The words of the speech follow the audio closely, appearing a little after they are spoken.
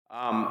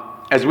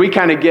As we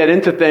kind of get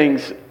into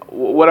things,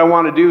 what I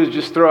want to do is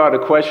just throw out a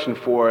question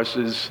for us.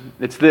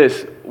 It's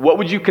this: what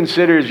would you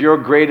consider as your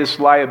greatest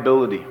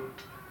liability?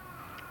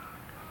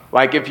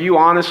 Like, if you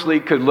honestly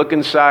could look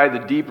inside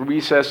the deep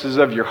recesses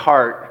of your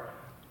heart,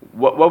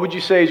 what would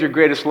you say is your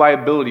greatest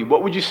liability?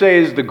 What would you say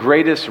is the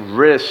greatest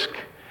risk,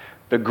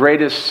 the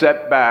greatest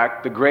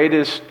setback, the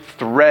greatest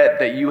threat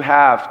that you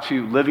have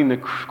to living the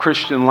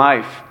Christian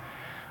life,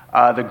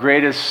 the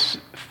greatest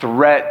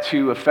threat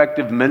to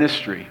effective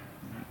ministry?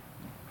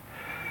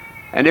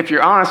 And if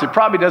you're honest, it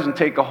probably doesn't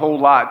take a whole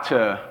lot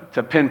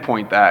to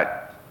pinpoint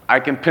that. I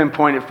can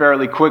pinpoint it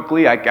fairly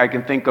quickly. I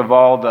can think of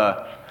all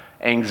the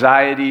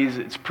anxieties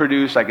it's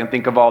produced. I can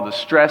think of all the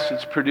stress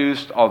it's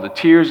produced, all the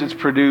tears it's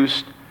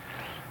produced.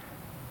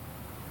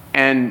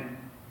 And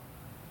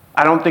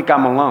I don't think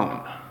I'm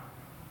alone.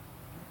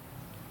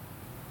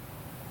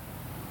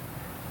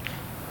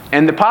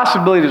 And the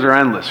possibilities are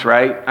endless,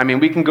 right? I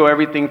mean, we can go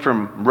everything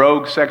from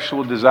rogue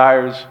sexual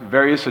desires,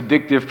 various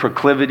addictive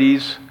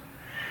proclivities,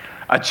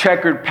 a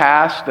checkered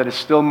past that is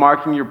still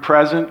marking your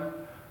present,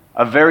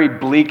 a very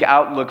bleak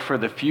outlook for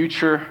the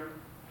future.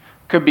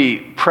 Could be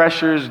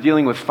pressures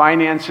dealing with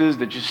finances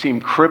that just seem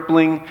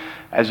crippling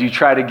as you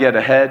try to get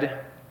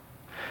ahead.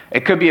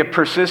 It could be a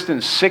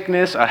persistent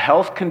sickness, a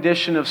health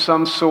condition of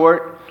some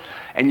sort,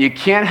 and you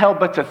can't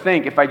help but to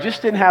think, if I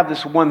just didn't have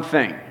this one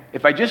thing,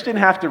 if I just didn't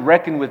have to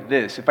reckon with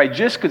this, if I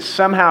just could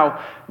somehow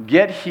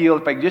get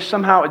healed, if I could just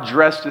somehow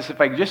address this,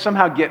 if I could just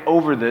somehow get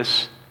over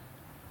this,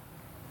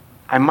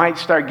 I might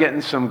start getting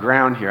some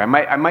ground here. I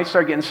might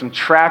start getting some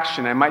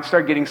traction. I might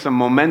start getting some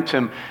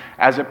momentum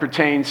as it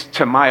pertains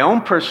to my own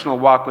personal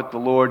walk with the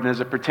Lord and as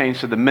it pertains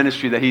to the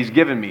ministry that He's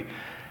given me.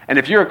 And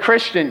if you're a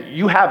Christian,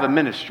 you have a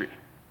ministry.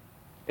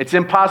 It's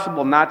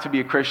impossible not to be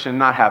a Christian and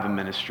not have a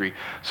ministry.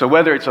 So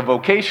whether it's a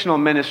vocational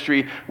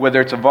ministry, whether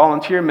it's a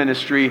volunteer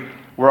ministry,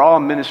 we're all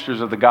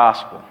ministers of the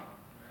gospel.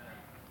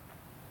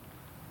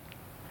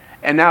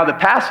 And now the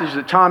passage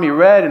that Tommy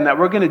read and that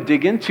we're going to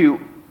dig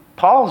into,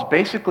 Paul's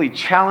basically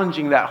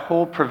challenging that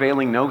whole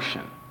prevailing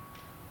notion.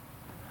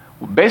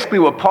 Basically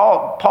what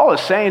Paul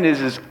is saying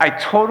is I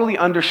totally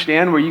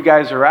understand where you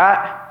guys are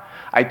at.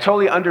 I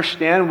totally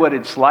understand what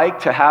it's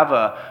like to have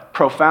a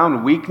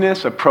profound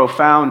weakness, a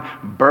profound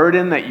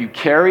burden that you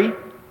carry.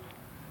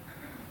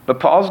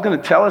 But Paul's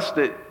going to tell us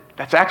that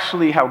that's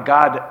actually how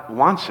God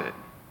wants it.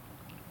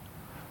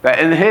 That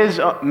in His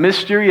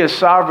mysterious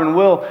sovereign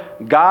will,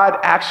 God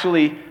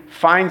actually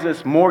finds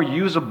us more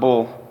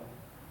usable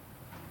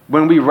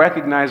when we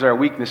recognize our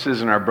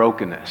weaknesses and our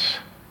brokenness.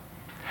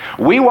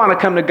 We want to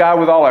come to God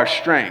with all our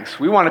strengths.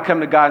 We want to come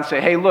to God and say,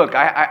 hey, look,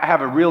 I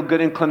have a real good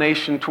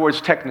inclination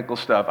towards technical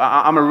stuff.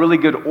 I'm a really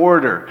good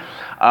orator.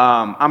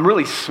 I'm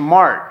really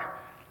smart.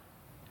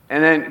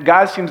 And then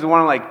God seems to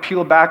want to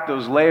peel back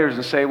those layers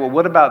and say, well,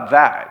 what about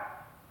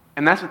that?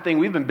 And that's the thing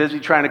we've been busy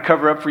trying to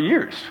cover up for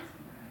years.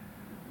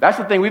 That's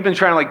the thing we've been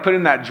trying to put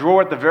in that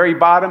drawer at the very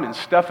bottom and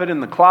stuff it in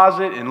the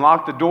closet and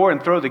lock the door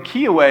and throw the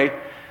key away.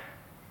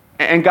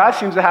 And God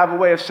seems to have a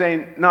way of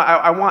saying, no,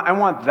 I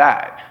want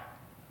that.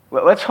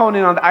 Let's hone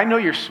in on that. I know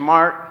you're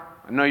smart.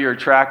 I know you're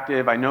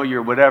attractive. I know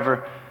you're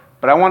whatever.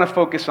 But I want to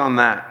focus on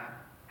that.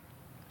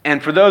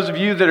 And for those of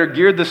you that are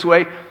geared this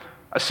way,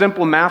 a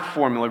simple math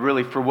formula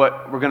really for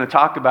what we're going to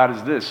talk about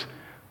is this: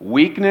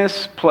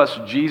 weakness plus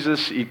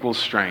Jesus equals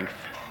strength.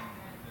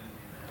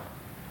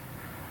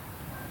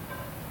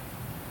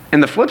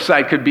 And the flip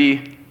side could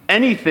be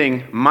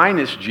anything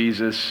minus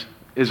Jesus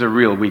is a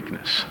real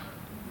weakness.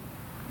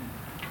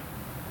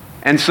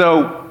 And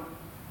so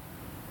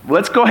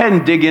let's go ahead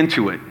and dig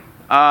into it.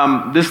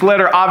 This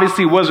letter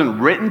obviously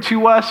wasn't written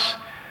to us,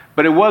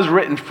 but it was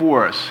written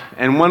for us.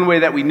 And one way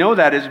that we know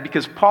that is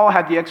because Paul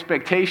had the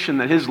expectation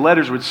that his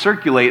letters would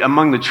circulate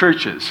among the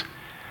churches.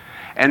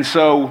 And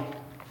so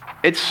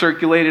it's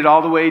circulated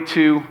all the way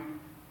to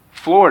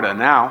Florida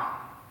now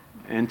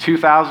in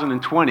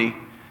 2020.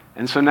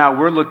 And so now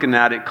we're looking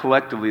at it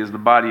collectively as the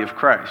body of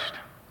Christ.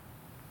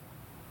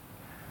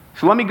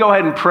 So let me go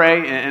ahead and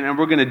pray, and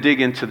we're going to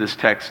dig into this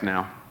text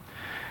now.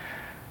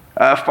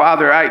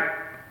 Father,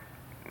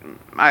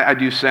 I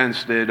do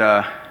sense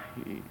that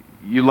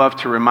you love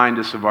to remind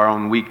us of our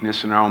own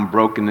weakness and our own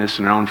brokenness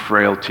and our own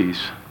frailties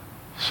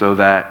so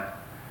that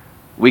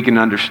we can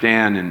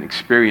understand and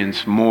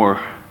experience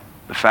more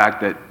the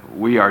fact that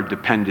we are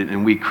dependent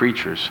and weak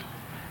creatures.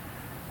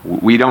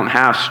 We don't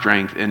have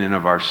strength in and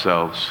of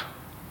ourselves.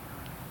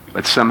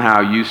 But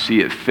somehow you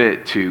see it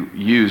fit to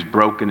use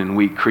broken and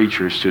weak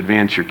creatures to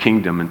advance your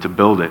kingdom and to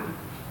build it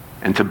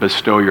and to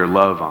bestow your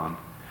love on.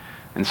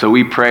 And so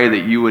we pray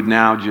that you would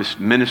now just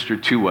minister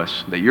to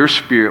us, that your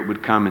Spirit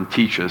would come and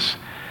teach us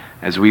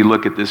as we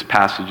look at this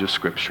passage of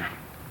Scripture.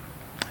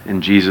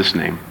 In Jesus'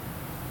 name,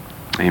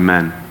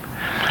 amen.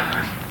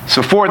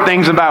 So 4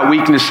 things about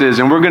weaknesses,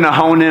 and we're going to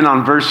hone in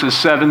on verses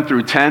 7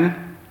 through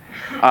 10.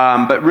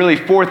 But really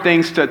 4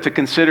 things to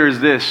consider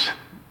is this.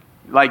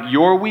 Like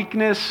your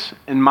weakness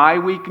and my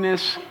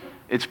weakness,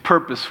 it's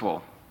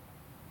purposeful.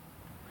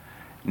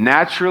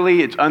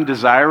 Naturally, it's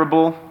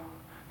undesirable.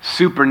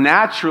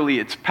 Supernaturally,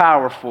 it's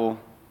powerful.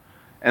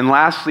 And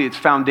lastly, it's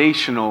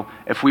foundational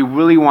if we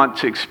really want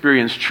to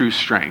experience true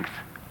strength.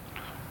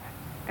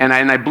 And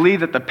I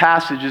believe that the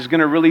passage is going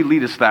to really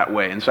lead us that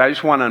way. And so I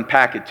just want to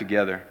unpack it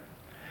together.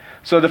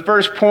 So the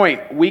first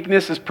point,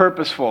 weakness is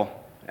purposeful.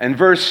 And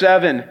verse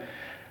 7,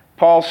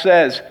 Paul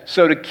says,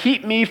 "So to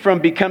keep me from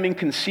becoming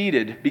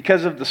conceited,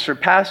 because of the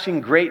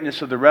surpassing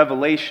greatness of the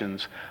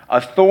revelations, a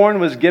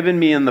thorn was given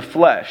me in the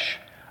flesh,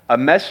 a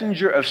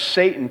messenger of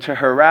Satan to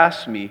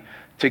harass me,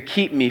 to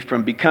keep me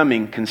from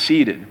becoming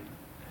conceited."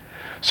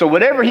 So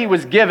whatever he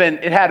was given,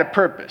 it had a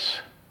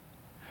purpose.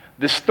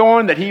 This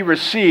thorn that he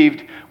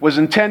received was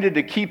intended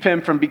to keep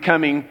him from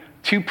becoming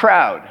too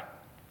proud,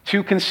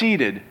 too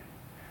conceited.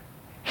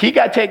 He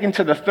got taken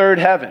to the third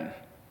heaven,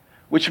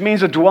 which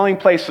means a dwelling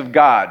place of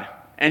God.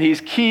 And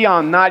he's key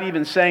on not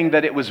even saying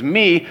that it was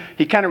me.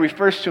 He kind of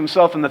refers to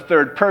himself in the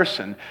third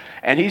person.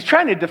 And he's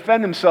trying to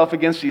defend himself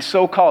against these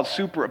so-called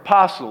super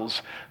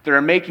apostles that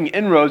are making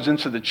inroads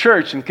into the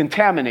church and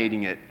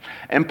contaminating it.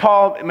 And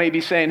Paul may be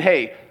saying,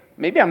 hey,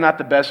 maybe I'm not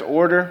the best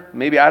orator.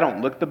 Maybe I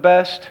don't look the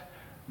best.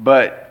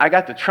 But I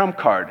got the trump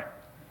card.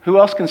 Who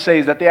else can say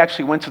is that they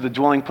actually went to the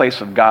dwelling place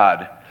of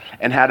God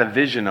and had a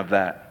vision of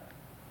that?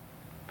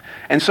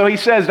 And so he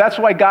says that's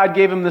why God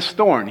gave him this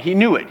thorn. He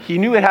knew it. He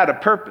knew it had a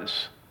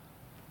purpose.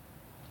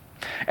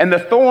 And the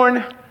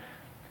thorn,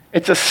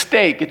 it's a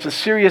stake. It's a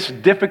serious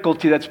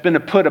difficulty that's been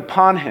put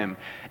upon him.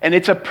 And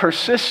it's a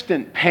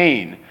persistent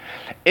pain.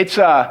 It's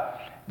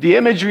the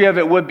imagery of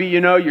it would be,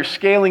 you're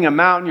scaling a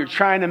mountain, you're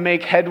trying to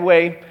make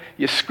headway,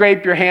 you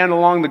scrape your hand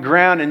along the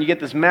ground, and you get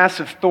this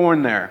massive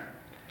thorn there.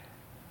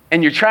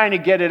 And you're trying to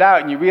get it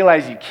out, and you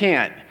realize you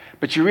can't.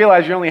 But you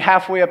realize you're only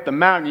halfway up the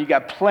mountain, you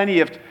got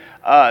plenty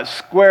of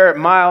square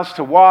miles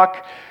to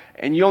walk,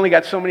 and you only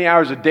got so many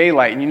hours of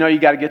daylight, and you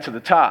got to get to the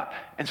top.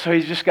 And so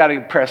he's just got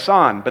to press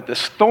on. But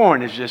this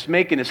thorn is just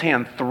making his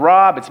hand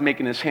throb, it's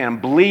making his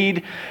hand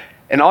bleed,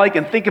 and all he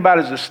can think about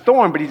is this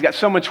thorn, but he's got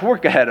so much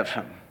work ahead of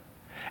him.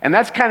 And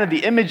that's kind of the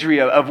imagery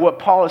of what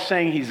Paul is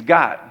saying he's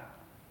got.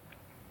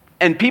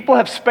 And people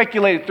have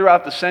speculated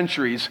throughout the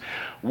centuries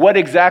what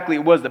exactly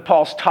it was that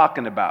Paul's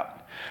talking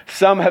about.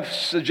 Some have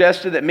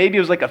suggested that maybe it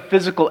was like a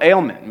physical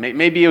ailment.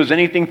 Maybe it was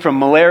anything from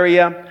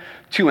malaria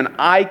to an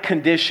eye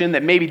condition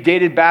that maybe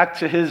dated back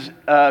to his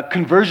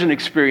conversion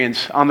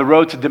experience on the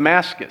road to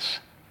Damascus.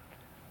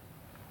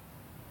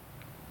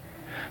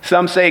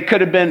 Some say it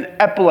could have been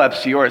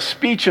epilepsy or a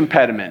speech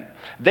impediment.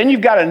 Then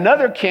you've got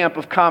another camp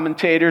of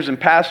commentators and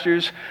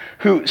pastors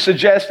who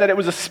suggest that it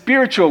was a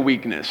spiritual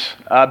weakness.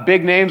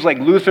 Big names like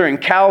Luther and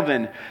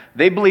Calvin,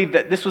 they believe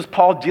that this was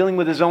Paul dealing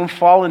with his own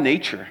fallen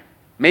nature.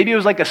 Maybe it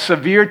was like a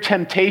severe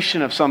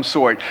temptation of some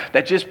sort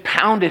that just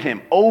pounded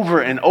him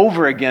over and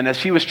over again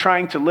as he was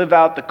trying to live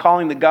out the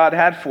calling that God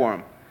had for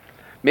him.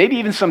 Maybe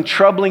even some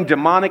troubling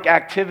demonic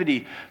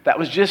activity that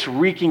was just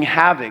wreaking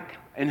havoc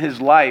in his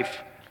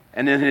life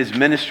and in his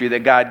ministry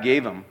that God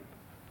gave him.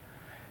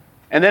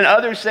 And then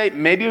others say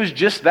maybe it was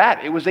just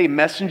that. It was a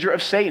messenger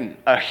of Satan,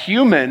 a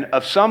human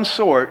of some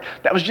sort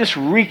that was just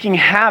wreaking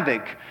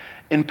havoc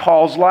in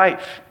Paul's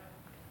life.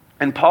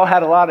 And Paul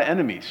had a lot of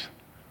enemies.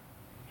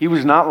 He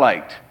was not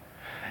liked.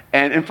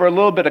 And for a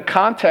little bit of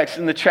context,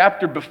 in the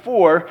chapter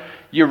before,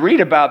 you read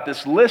about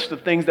this list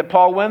of things that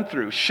Paul went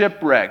through.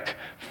 Shipwrecked.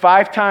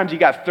 5 times he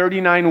got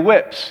 39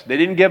 whips. They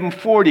didn't give him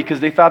 40 because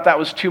they thought that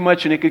was too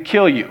much and it could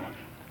kill you.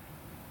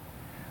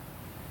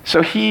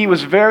 So he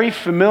was very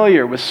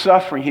familiar with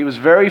suffering. He was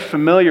very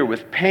familiar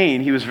with pain.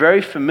 He was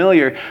very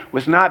familiar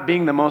with not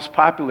being the most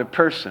popular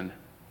person.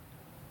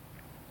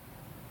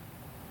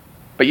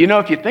 But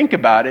if you think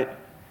about it,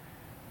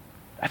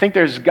 I think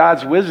there's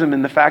God's wisdom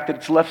in the fact that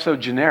it's left so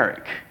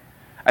generic.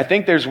 I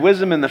think there's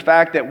wisdom in the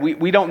fact that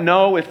we don't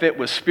know if it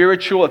was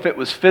spiritual, if it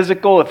was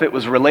physical, if it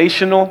was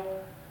relational.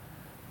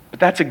 But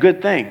that's a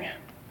good thing.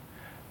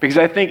 Because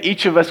I think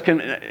each of us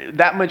can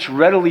that much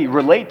readily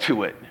relate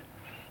to it.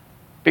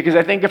 Because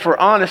I think if we're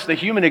honest, the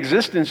human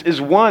existence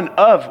is one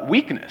of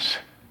weakness.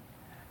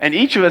 And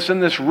each of us in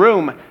this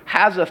room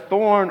has a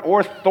thorn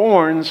or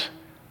thorns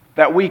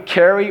that we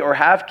carry or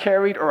have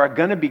carried or are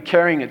going to be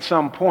carrying at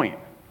some point.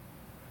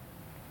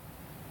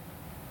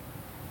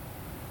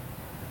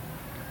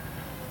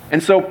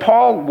 And so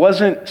Paul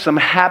wasn't some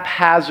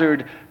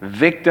haphazard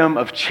victim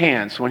of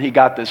chance when he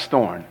got this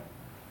thorn.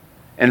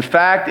 In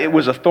fact, it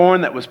was a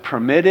thorn that was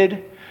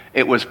permitted,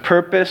 it was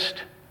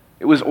purposed,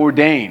 it was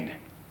ordained.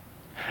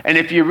 And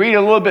if you read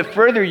a little bit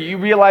further, you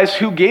realize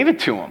who gave it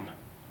to him.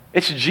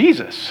 It's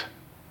Jesus.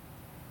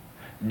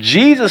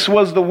 Jesus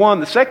was the one,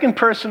 the second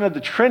person of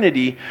the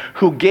Trinity,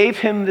 who gave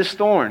him this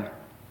thorn.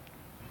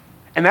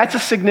 And that's a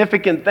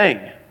significant thing.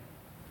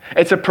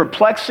 It's a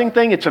perplexing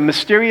thing, it's a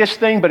mysterious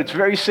thing, but it's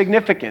very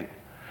significant.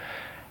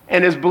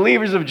 And as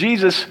believers of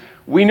Jesus,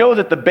 we know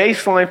that the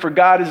baseline for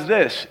God is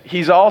this.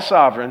 He's all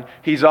sovereign,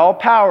 He's all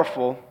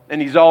powerful,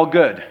 and He's all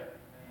good.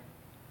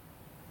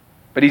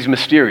 But He's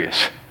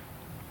mysterious.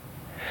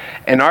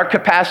 And our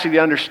capacity to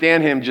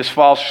understand Him just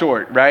falls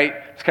short, right?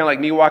 It's kind of like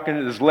me walking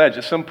into this ledge.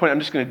 At some point, I'm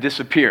just going to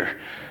disappear.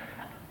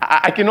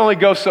 I can only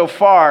go so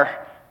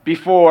far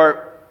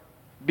before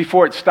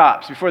before it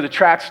stops, before the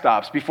track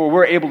stops, before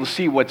we're able to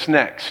see what's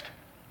next.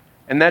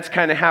 And that's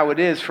kind of how it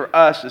is for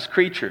us as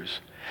creatures.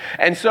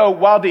 And so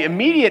while the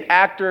immediate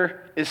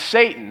actor is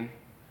Satan,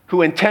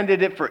 who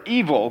intended it for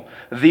evil,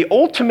 the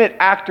ultimate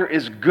actor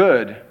is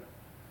good,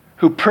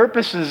 who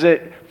purposes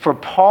it for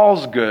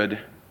Paul's good,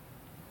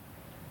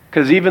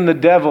 because even the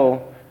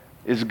devil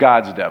is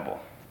God's devil.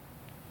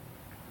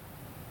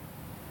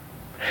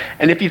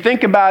 And if you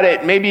think about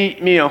it, maybe,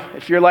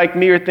 if you're like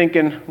me, you're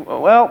thinking,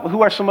 well,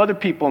 who are some other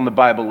people in the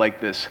Bible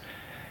like this?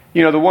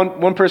 The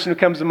one person who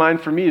comes to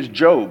mind for me is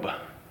Job.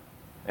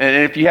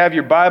 And if you have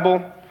your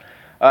Bible,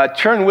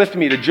 turn with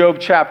me to Job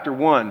chapter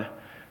 1,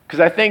 because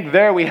I think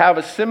there we have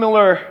a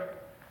similar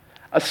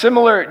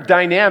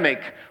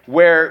dynamic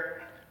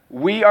where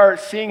we are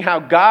seeing how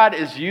God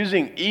is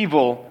using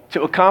evil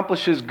to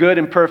accomplish his good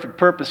and perfect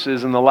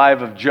purposes in the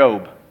life of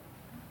Job.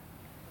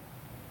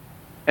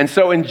 And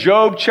so in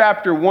Job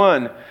chapter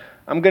 1,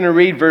 I'm going to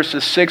read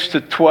verses 6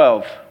 to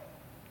 12.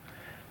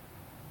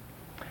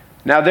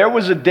 Now there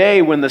was a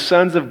day when the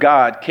sons of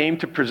God came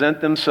to present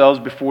themselves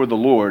before the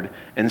Lord,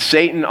 and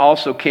Satan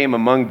also came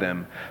among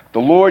them. The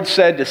Lord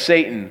said to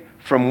Satan,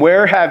 "From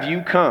where have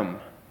you come?"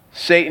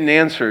 Satan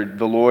answered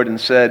the Lord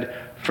and said,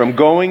 "From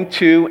going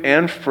to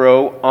and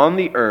fro on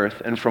the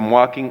earth, and from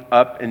walking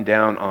up and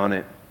down on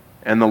it."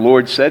 And the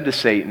Lord said to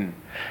Satan,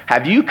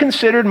 "Have you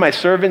considered my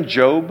servant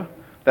Job,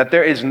 that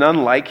there is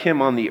none like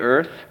him on the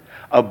earth,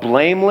 a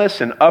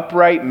blameless and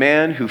upright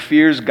man who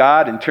fears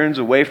God and turns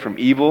away from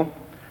evil?"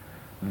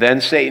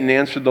 Then Satan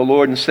answered the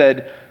Lord and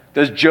said,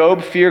 "Does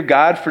Job fear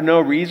God for no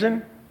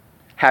reason?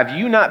 Have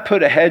you not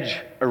put a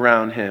hedge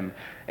around him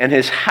and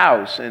his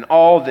house and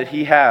all that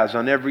he has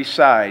on every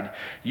side?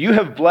 You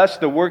have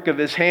blessed the work of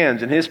his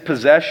hands, and his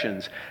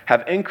possessions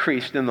have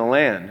increased in the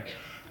land.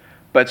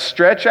 But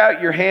stretch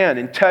out your hand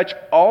and touch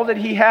all that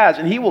he has,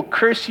 and he will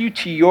curse you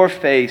to your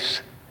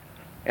face."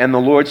 And the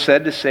Lord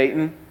said to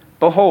Satan,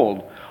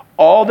 "Behold,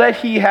 all that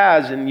he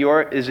has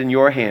is in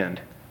your hand.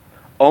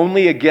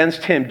 Only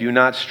against him do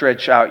not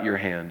stretch out your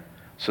hand."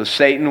 So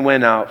Satan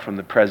went out from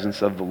the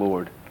presence of the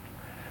Lord.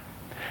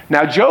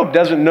 Now Job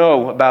doesn't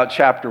know about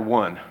chapter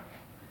 1.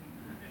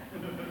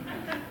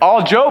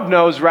 All Job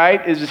knows,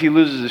 right, is he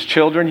loses his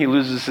children, he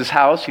loses his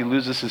house, he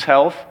loses his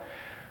health.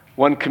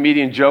 One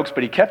comedian jokes,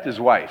 but he kept his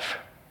wife.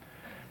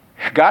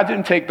 God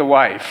didn't take the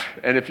wife.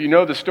 And if you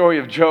know the story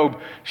of Job,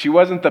 she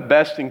wasn't the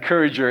best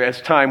encourager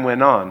as time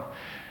went on.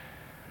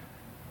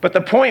 But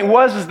the point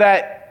was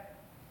that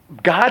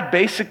God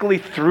basically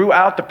threw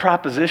out the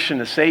proposition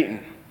to Satan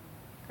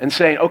and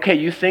saying, "Okay,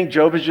 you think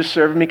Job is just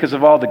serving me because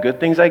of all the good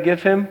things I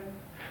give him?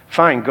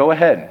 Fine, go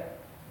ahead.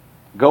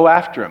 Go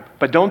after him.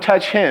 But don't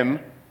touch him.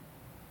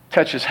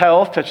 Touch his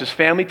health, touch his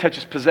family, touch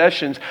his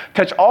possessions,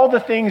 touch all the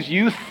things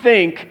you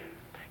think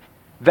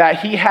that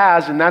he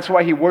has, and that's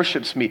why he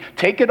worships me.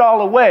 Take it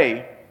all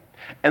away,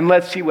 and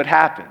let's see what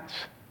happens."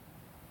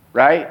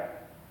 Right?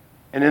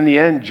 And in the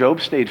end,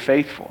 Job stayed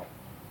faithful.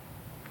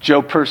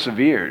 Job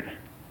persevered.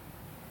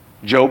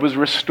 Job was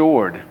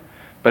restored,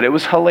 but it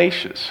was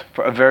hellacious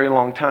for a very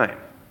long time.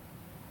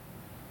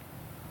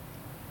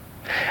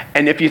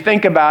 And if you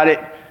think about it,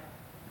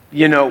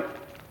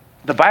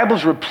 the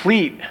Bible's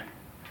replete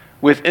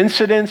with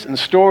incidents and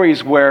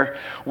stories where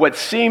what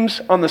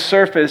seems on the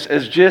surface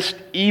as just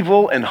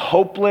evil and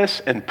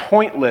hopeless and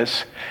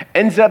pointless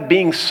ends up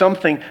being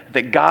something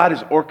that God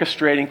is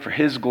orchestrating for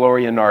his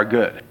glory and our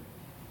good.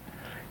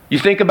 You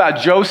think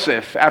about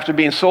Joseph after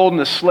being sold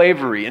into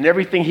slavery and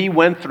everything he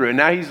went through, and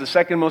now he's the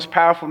second most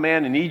powerful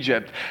man in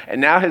Egypt,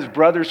 and now his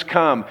brothers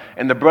come,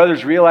 and the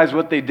brothers realize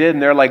what they did,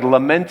 and they're like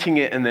lamenting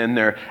it, and then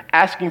they're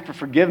asking for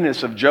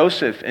forgiveness of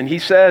Joseph. And he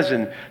says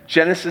in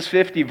Genesis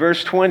 50,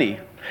 verse 20,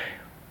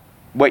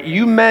 "What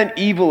you meant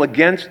evil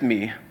against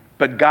me,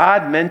 but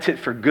God meant it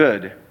for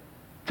good,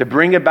 to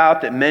bring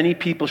about that many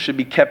people should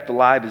be kept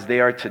alive as they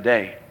are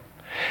today."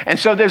 And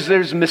so there's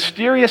a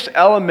mysterious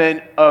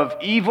element of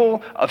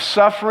evil, of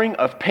suffering,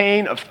 of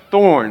pain, of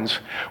thorns,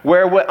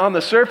 where what on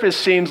the surface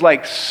seems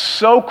like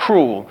so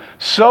cruel,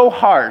 so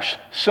harsh,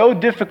 so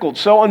difficult,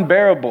 so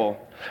unbearable,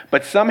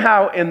 but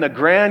somehow in the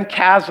grand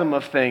chasm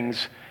of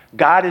things,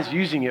 God is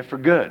using it for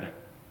good.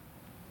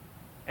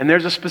 And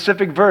there's a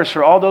specific verse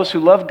for all those who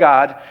love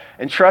God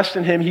and trust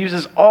in him. He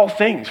uses all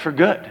things for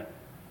good.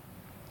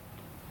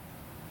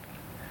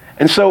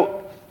 And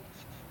so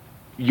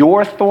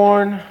your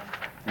thorn,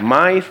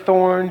 my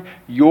thorn,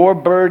 your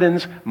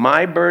burdens,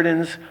 my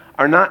burdens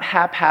are not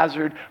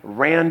haphazard,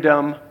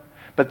 random,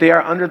 but they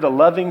are under the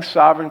loving,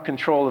 sovereign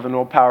control of an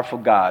all-powerful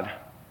God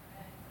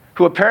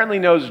who apparently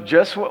knows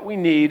just what we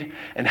need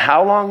and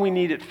how long we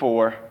need it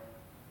for,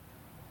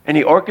 and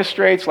he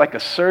orchestrates like a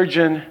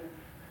surgeon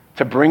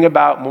to bring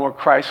about more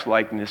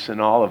Christ-likeness in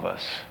all of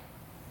us.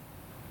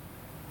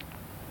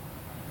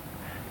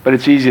 But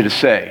it's easy to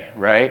say,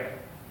 right?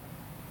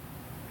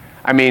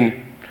 I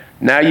mean,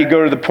 now you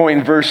go to the point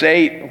in verse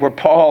 8 where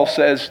Paul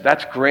says,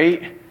 that's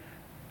great,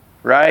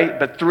 right?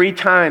 But 3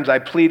 times I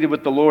pleaded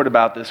with the Lord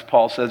about this,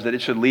 Paul says, that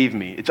it should leave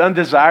me. It's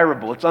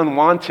undesirable, it's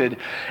unwanted,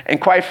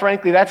 and quite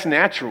frankly, that's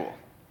natural.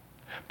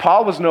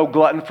 Paul was no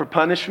glutton for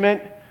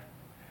punishment.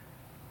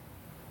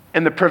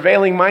 And the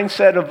prevailing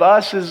mindset of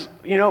us is,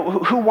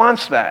 who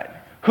wants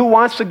that? Who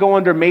wants to go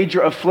under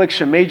major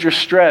affliction, major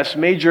stress,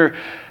 major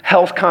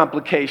health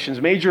complications,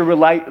 major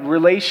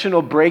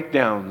relational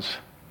breakdowns?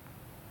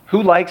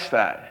 Who likes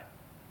that?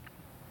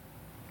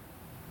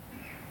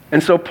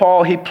 And so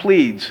Paul, he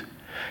pleads,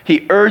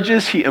 he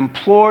urges, he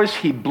implores,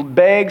 he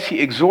begs, he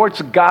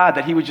exhorts God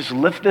that he would just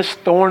lift this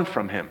thorn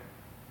from him.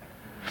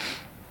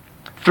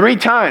 3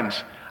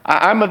 times.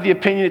 I'm of the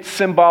opinion it's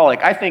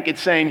symbolic. I think it's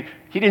saying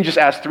he didn't just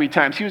ask 3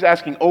 times. He was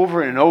asking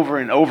over and over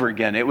and over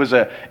again. It was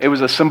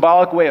a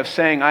symbolic way of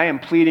saying, I am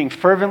pleading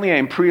fervently, I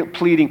am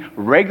pleading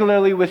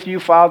regularly with you,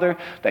 Father,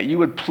 that you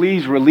would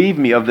please relieve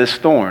me of this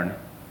thorn.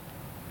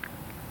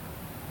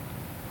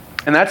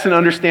 And that's an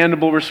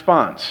understandable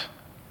response.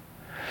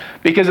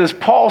 Because as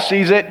Paul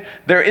sees it,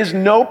 there is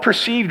no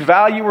perceived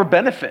value or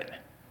benefit.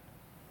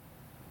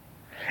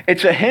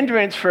 It's a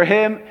hindrance for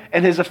him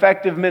and his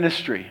effective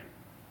ministry.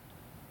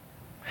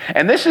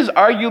 And this is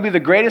arguably the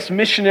greatest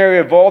missionary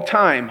of all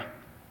time.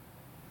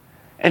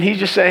 And he's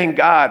just saying,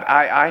 God,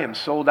 I am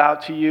sold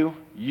out to you.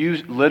 You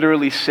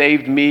literally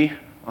saved me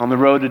on the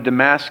road to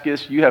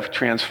Damascus. You have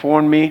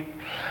transformed me.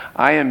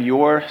 I am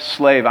your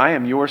slave. I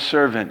am your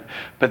servant.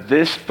 But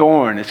this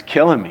thorn is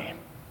killing me,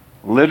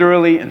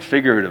 literally and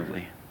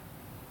figuratively.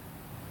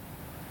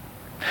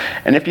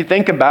 And if you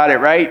think about it,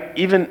 right,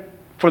 even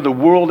for the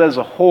world as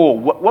a whole,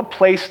 what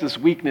place does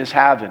weakness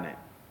have in it?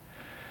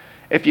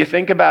 If you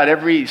think about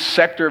every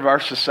sector of our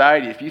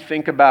society, if you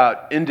think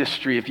about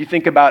industry, if you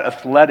think about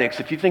athletics,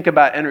 if you think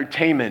about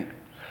entertainment,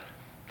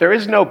 there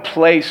is no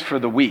place for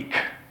the weak.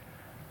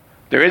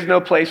 There is no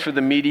place for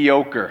the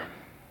mediocre.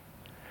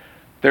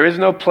 There is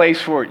no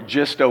place for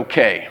just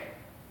okay,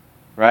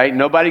 right?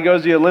 Nobody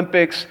goes to the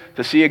Olympics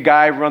to see a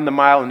guy run the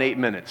mile in 8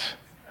 minutes,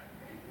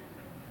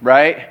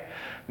 right?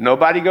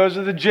 Nobody goes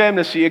to the gym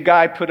to see a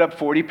guy put up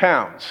 40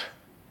 pounds,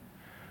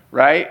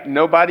 right?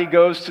 Nobody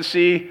goes to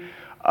see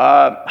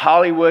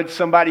Hollywood,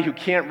 somebody who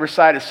can't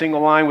recite a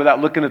single line without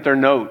looking at their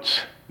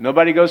notes.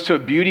 Nobody goes to a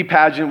beauty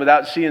pageant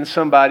without seeing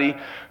somebody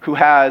who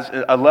has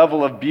a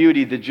level of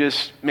beauty that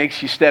just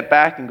makes you step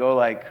back and go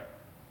like,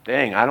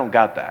 dang, I don't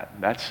got that.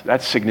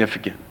 That's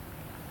significant.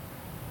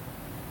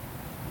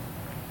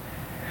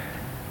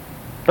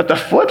 But the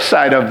flip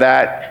side of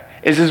that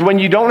is when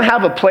you don't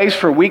have a place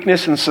for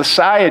weakness in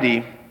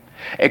society,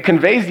 it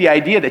conveys the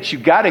idea that you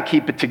got to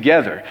keep it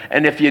together.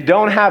 And if you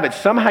don't have it,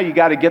 somehow you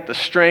got to get the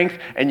strength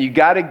and you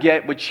got to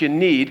get what you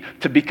need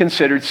to be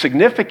considered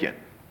significant.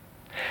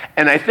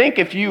 And I think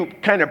if you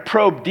kind of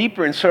probe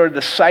deeper in sort of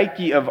the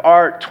psyche of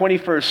our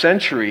 21st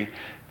century,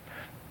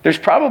 there's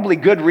probably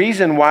good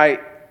reason why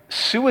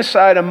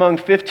suicide among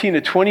 15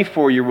 to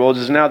 24-year-olds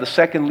is now the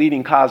second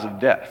leading cause of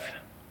death.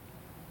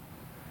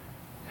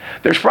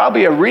 There's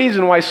probably a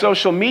reason why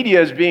social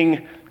media is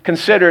being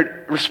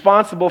considered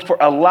responsible for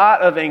a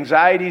lot of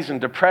anxieties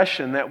and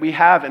depression that we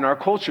have in our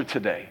culture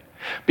today.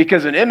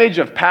 Because an image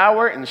of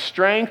power and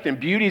strength and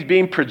beauty is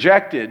being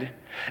projected,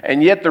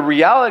 and yet the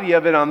reality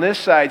of it on this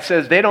side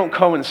says they don't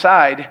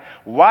coincide.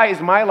 Why is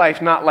my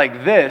life not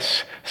like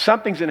this?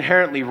 Something's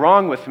inherently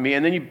wrong with me.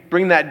 And then you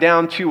bring that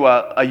down to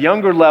a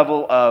younger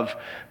level of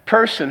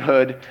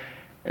personhood,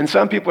 and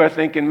some people are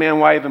thinking, man,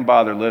 why even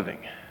bother living?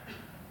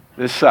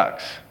 This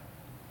sucks.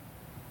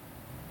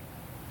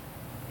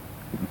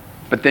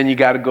 But then you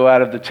got to go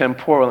out of the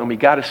temporal and we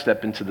got to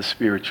step into the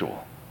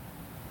spiritual.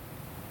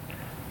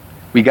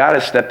 We got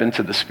to step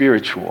into the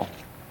spiritual.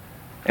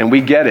 And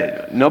we get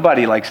it.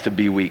 Nobody likes to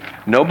be weak.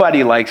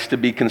 Nobody likes to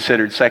be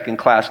considered second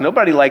class.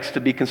 Nobody likes to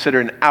be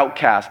considered an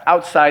outcast,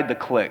 outside the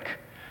clique.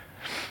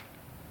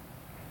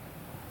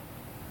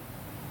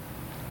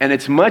 And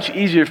it's much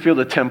easier to feel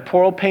the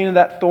temporal pain of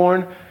that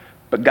thorn,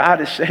 but God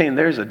is saying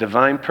there's a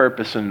divine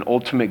purpose and an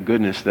ultimate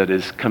goodness that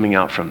is coming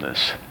out from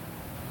this.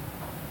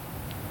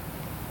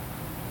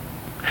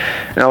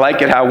 And I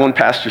like it how one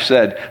pastor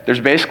said,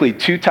 there's basically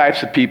 2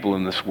 types of people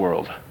in this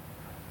world.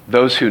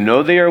 Those who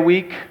know they are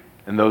weak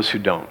and those who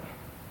don't.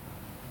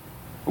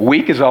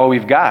 Weak is all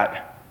we've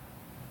got.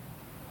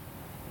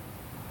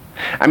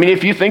 I mean,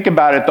 if you think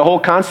about it, the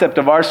whole concept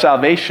of our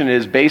salvation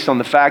is based on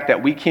the fact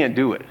that we can't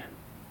do it.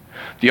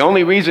 The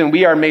only reason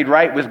we are made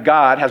right with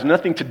God has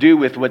nothing to do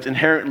with what's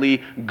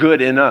inherently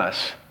good in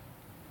us,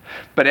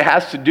 but it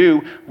has to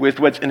do with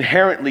what's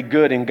inherently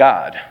good in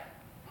God.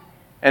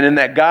 And in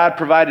that God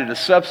provided a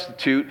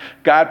substitute,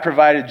 God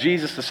provided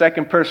Jesus, the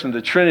second person of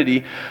the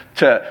Trinity,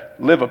 to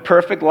live a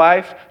perfect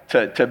life,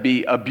 to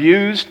be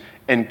abused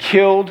and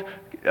killed,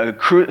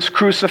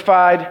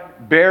 crucified,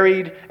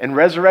 buried, and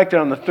resurrected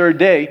on the 3rd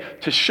day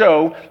to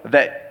show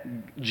that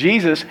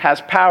Jesus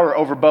has power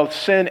over both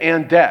sin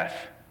and death.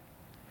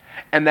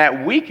 And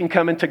that we can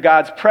come into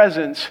God's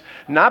presence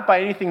not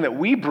by anything that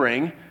we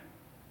bring,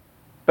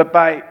 but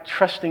by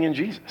trusting in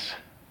Jesus.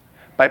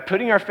 By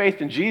putting our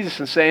faith in Jesus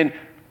and saying,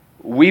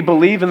 we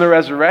believe in the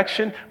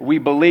resurrection. We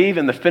believe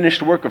in the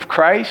finished work of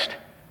Christ.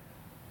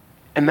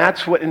 And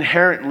that's what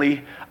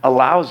inherently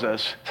allows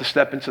us to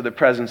step into the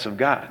presence of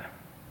God.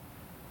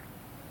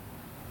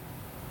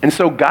 And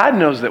so God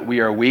knows that we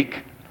are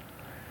weak,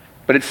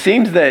 but it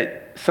seems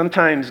that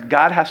sometimes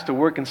God has to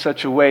work in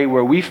such a way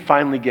where we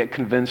finally get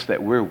convinced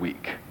that we're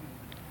weak.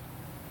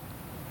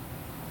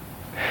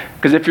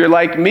 Because if you're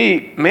like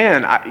me,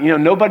 man,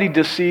 nobody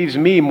deceives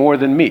me more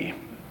than me,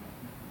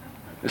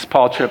 as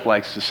Paul Tripp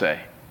likes to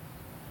say.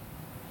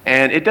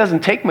 And it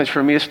doesn't take much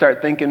for me to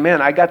start thinking,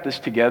 man, I got this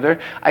together.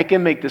 I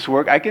can make this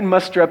work. I can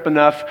muster up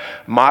enough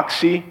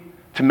moxie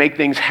to make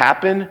things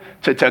happen,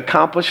 to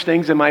accomplish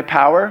things in my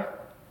power.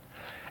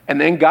 And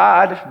then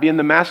God, being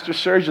the master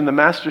surgeon, the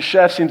master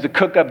chef, seems to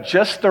cook up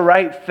just the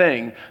right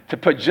thing to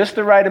put just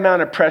the right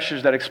amount of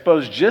pressures that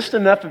expose just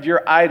enough of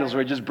your idols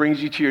where it just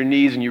brings you to your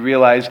knees and you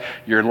realize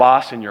you're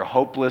lost and you're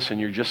hopeless and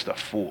you're just a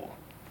fool.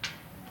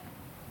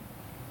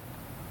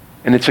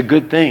 And it's a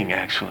good thing,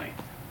 actually.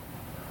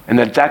 And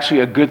that it's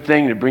actually a good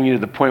thing to bring you to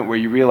the point where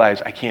you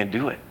realize, I can't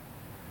do it.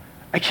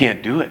 I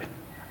can't do it.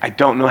 I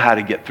don't know how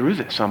to get through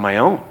this on my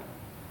own.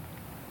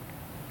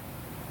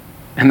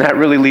 And that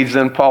really leads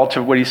then Paul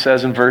to what he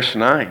says in verse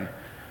 9.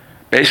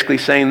 Basically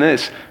saying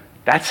this,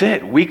 that's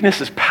it.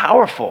 Weakness is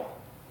powerful.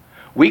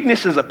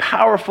 Weakness is a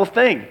powerful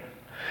thing.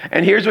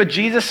 And here's what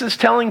Jesus is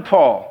telling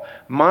Paul.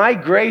 My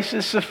grace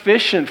is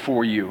sufficient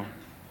for you.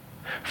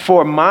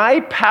 For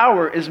my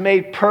power is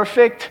made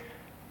perfect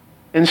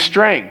in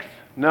strength.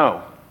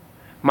 No.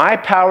 My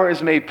power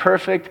is made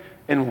perfect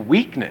in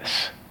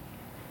weakness.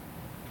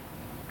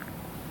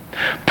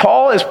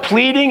 Paul is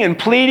pleading and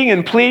pleading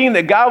and pleading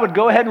that God would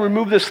go ahead and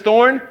remove this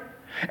thorn,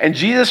 and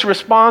Jesus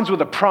responds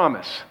with a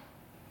promise.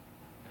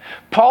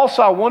 Paul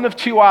saw one of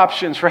two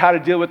options for how to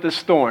deal with this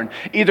thorn.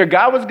 Either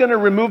God was going to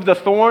remove the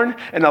thorn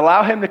and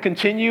allow him to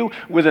continue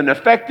with an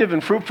effective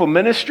and fruitful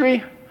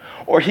ministry,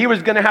 or he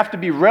was going to have to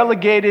be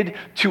relegated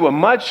to a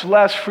much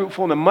less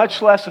fruitful and a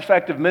much less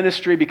effective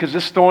ministry because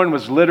this thorn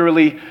was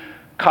literally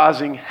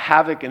causing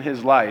havoc in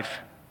his life.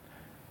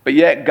 But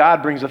yet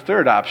God brings a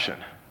third option.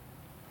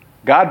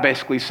 God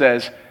basically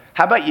says,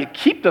 how about you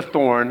keep the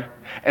thorn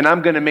and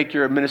I'm going to make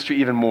your ministry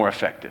even more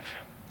effective.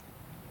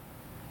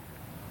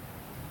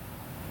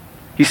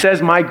 He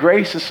says, my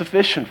grace is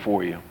sufficient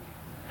for you.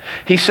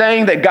 He's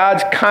saying that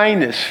God's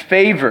kindness,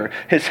 favor,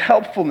 his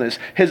helpfulness,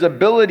 his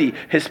ability,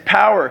 his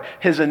power,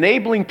 his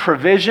enabling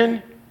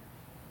provision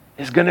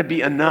is going to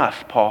be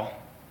enough, Paul.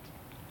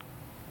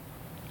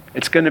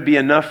 It's going to be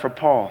enough for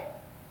Paul.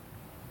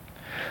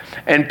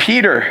 And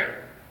Peter,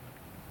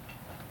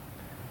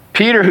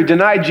 who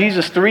denied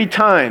Jesus 3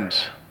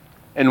 times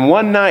in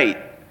one night,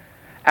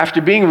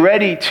 after being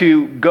ready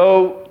to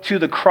go to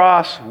the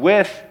cross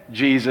with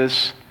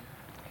Jesus,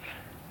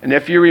 and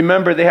if you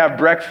remember, they have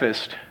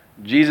breakfast.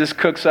 Jesus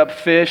cooks up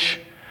fish.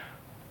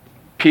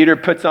 Peter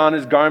puts on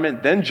his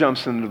garment, then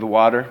jumps into the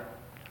water,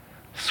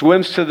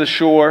 swims to the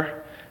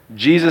shore.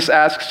 Jesus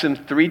asks him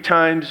 3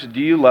 times, do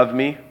you love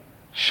me?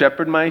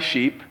 Shepherd my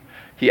sheep.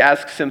 He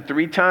asks him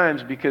 3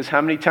 times because how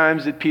many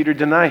times did Peter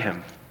deny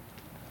him?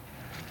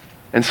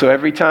 And so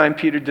every time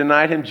Peter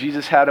denied him,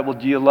 Jesus had it, well,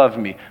 do you love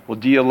me? Well,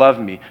 do you love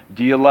me?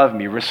 Do you love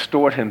me?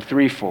 Restored him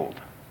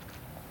threefold.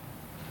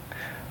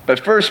 But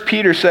first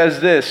Peter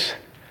says this,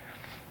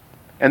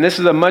 and this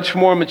is a much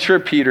more mature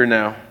Peter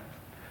now.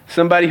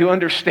 Somebody who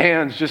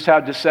understands just how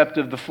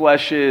deceptive the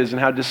flesh is and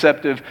how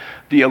deceptive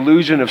the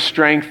illusion of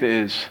strength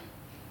is.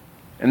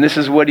 And this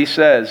is what he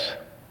says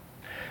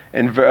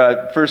in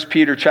 1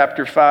 Peter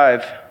chapter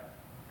 5,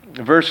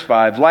 verse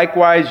 5.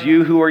 Likewise,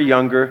 you who are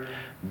younger,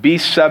 be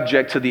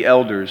subject to the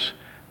elders.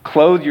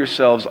 Clothe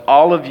yourselves,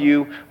 all of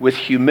you, with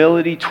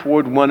humility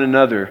toward one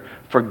another.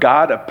 For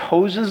God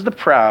opposes the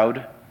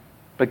proud,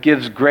 but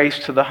gives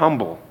grace to the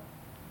humble.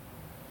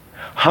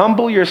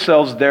 Humble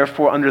yourselves,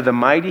 therefore, under the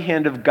mighty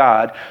hand of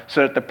God,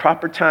 so that at the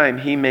proper time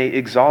he may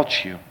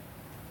exalt you.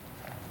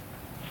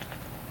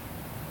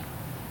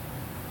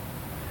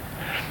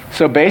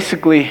 So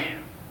basically,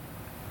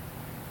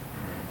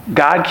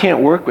 God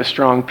can't work with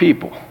strong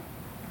people.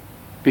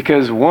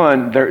 Because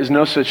 1, there is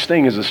no such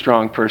thing as a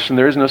strong person.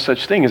 There is no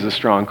such thing as a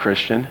strong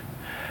Christian.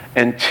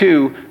 And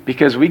 2,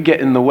 because we get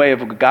in the way of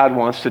what God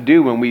wants to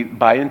do when we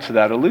buy into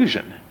that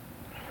illusion.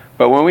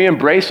 But when we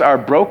embrace our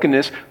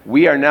brokenness,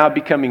 we are now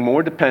becoming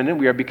more dependent.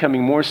 We are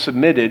becoming more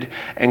submitted.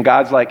 And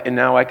God's like, and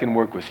now I can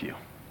work with you.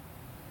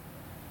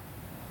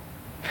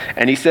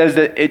 And he says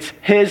that it's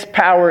his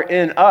power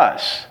in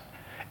us.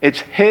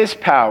 It's his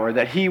power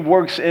that he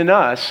works in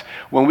us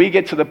when we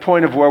get to the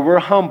point of where we're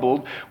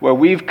humbled, where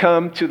we've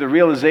come to the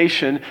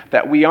realization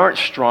that we aren't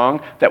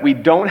strong, that we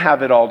don't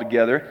have it all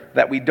together,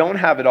 that we don't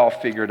have it all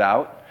figured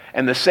out.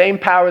 And the same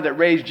power that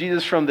raised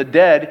Jesus from the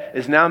dead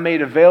is now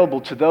made available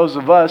to those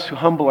of us who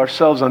humble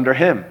ourselves under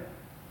him.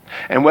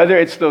 And whether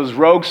it's those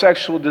rogue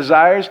sexual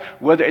desires,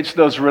 whether it's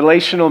those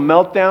relational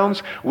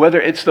meltdowns,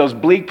 whether it's those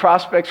bleak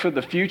prospects for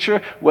the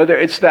future, whether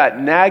it's that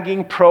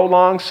nagging,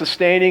 prolonged,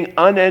 sustaining,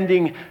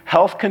 unending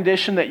health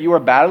condition that you are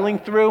battling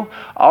through,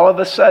 all of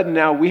a sudden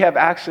now we have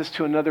access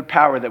to another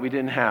power that we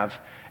didn't have.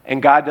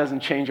 And God doesn't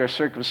change our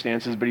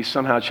circumstances, but he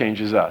somehow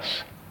changes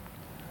us.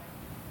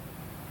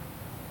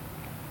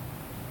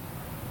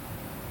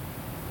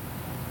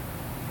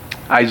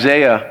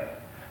 Isaiah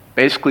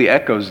basically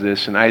echoes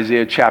this in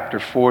Isaiah chapter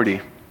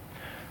 40,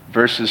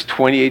 verses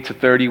 28 to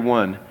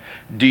 31.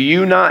 Do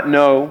you not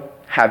know,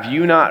 have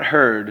you not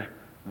heard,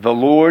 the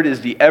Lord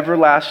is the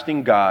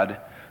everlasting God,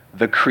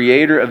 the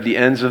creator of the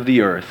ends of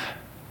the earth.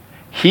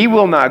 He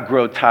will not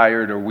grow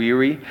tired or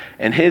weary,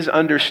 and his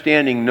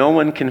understanding no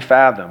one can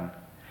fathom.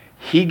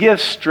 He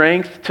gives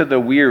strength to the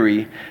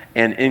weary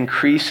and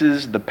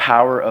increases the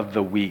power of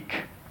the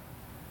weak.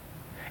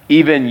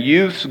 Even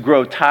youths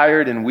grow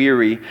tired and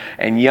weary,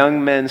 and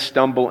young men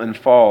stumble and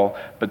fall.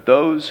 But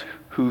those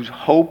who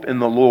hope in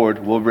the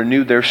Lord will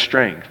renew their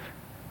strength.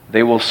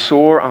 They will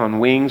soar on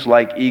wings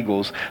like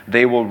eagles.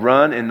 They will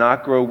run and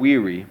not grow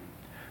weary.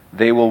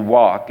 They will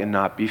walk and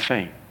not be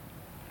faint.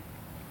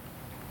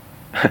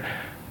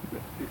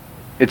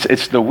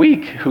 It's the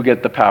weak who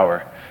get the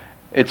power.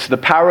 It's the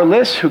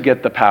powerless who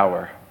get the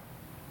power.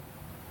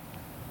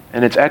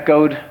 And it's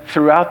echoed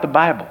throughout the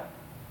Bible.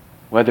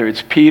 Whether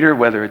it's Peter,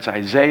 whether it's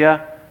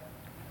Isaiah,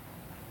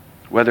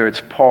 whether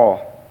it's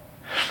Paul.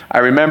 I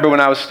remember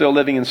when I was still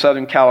living in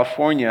Southern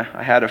California,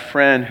 I had a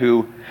friend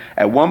who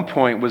at one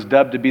point was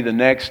dubbed to be the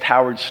next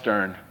Howard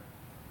Stern.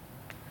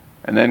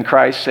 And then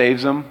Christ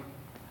saves him.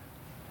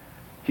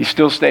 He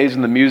still stays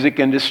in the music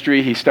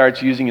industry. He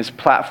starts using his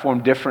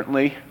platform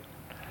differently.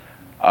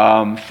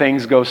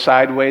 Things go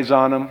sideways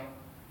on him.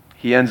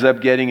 He ends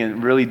up getting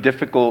in really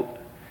difficult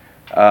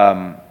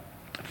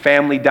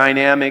family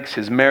dynamics.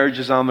 His marriage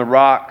is on the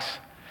rocks.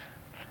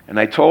 And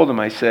I told him,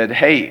 I said,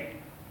 hey,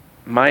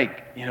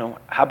 Mike,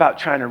 how about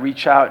trying to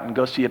reach out and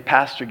go see a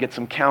pastor, get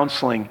some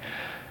counseling?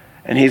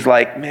 And he's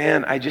like,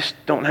 man, I just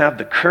don't have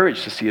the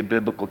courage to see a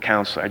biblical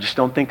counselor. I just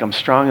don't think I'm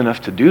strong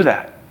enough to do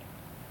that.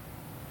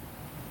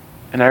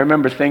 And I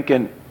remember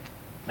thinking,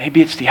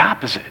 maybe it's the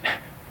opposite.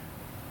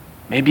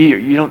 Maybe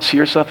you don't see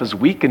yourself as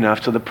weak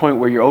enough to the point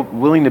where you're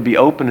willing to be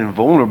open and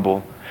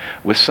vulnerable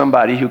with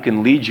somebody who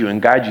can lead you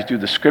and guide you through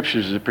the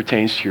scriptures as it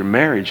pertains to your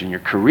marriage and your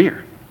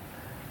career.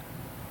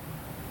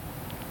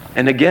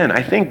 And again,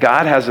 I think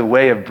God has a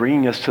way of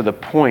bringing us to the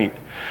point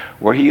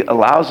where he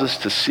allows us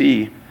to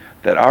see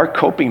that our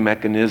coping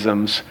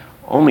mechanisms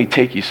only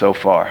take you so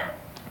far.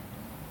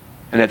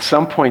 And at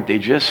some point, they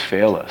just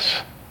fail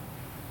us.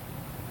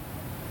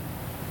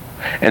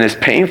 And as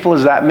painful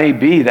as that may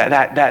be,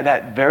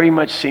 that very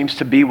much seems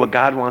to be what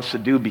God wants to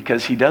do,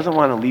 because he doesn't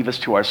want to leave us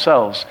to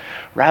ourselves.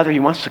 Rather,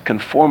 he wants to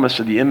conform us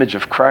to the image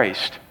of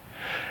Christ.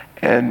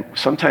 And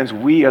sometimes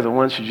we are the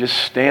ones who just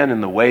stand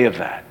in the way of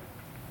that.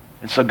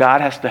 And so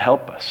God has to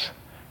help us.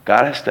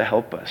 God has to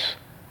help us.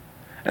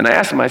 And I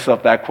ask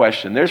myself that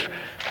question. There's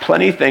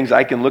plenty of things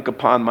I can look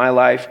upon my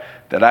life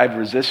that I've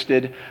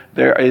resisted.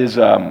 There is,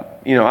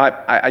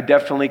 I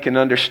definitely can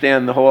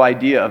understand the whole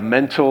idea of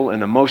mental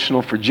and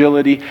emotional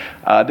fragility.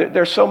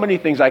 There's so many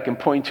things I can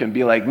point to and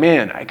be like,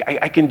 man,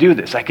 I can do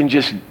this. I can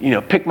just,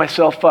 pick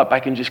myself up. I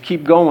can just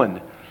keep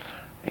going.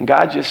 And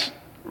God just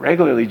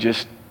regularly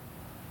just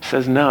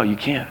says, no, you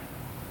can't.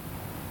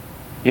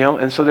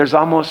 And so there's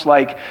almost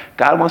like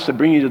God wants to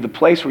bring you to the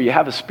place where you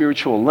have a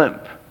spiritual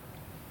limp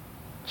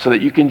so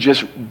that you can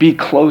just be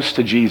close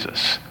to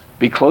Jesus.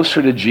 Be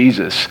closer to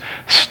Jesus.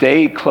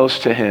 Stay close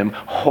to him.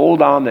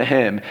 Hold on to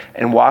him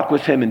and walk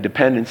with him in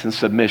dependence and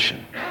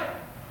submission.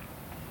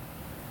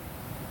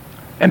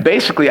 And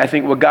basically, I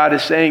think what God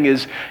is saying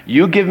is,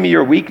 you give me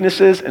your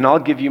weaknesses and I'll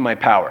give you my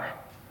power.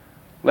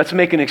 Let's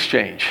make an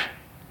exchange.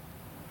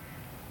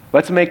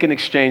 Let's make an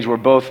exchange where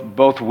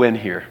both win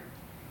here.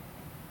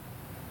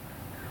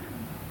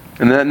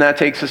 And then that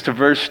takes us to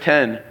verse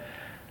 10,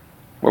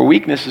 where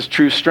weakness is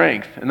true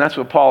strength. And that's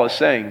what Paul is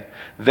saying.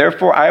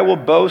 Therefore, I will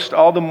boast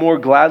all the more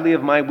gladly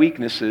of my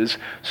weaknesses,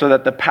 so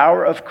that the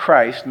power of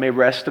Christ may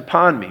rest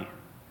upon me.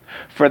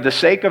 For the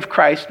sake of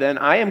Christ, then,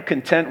 I am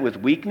content with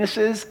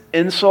weaknesses,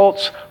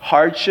 insults,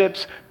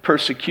 hardships,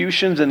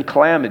 persecutions, and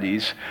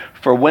calamities.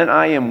 For when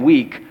I am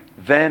weak,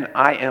 then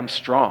I am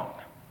strong.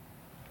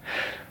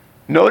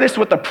 Notice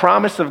what the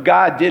promise of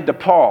God did to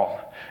Paul.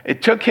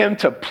 It took him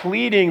to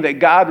pleading that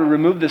God would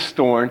remove this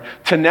thorn,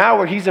 to now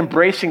where he's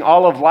embracing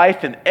all of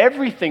life and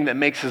everything that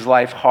makes his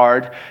life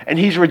hard, and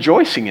he's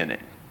rejoicing in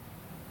it.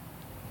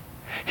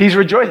 He's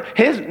rejoicing.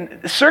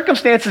 His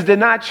circumstances did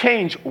not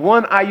change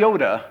one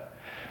iota,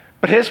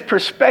 but his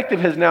perspective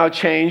has now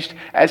changed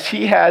as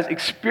he has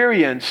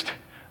experienced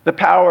the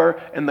power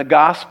and the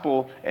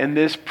gospel in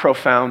this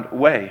profound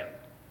way.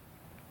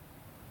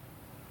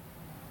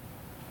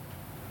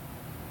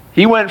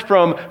 He went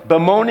from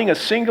bemoaning a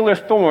singular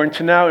thorn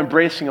to now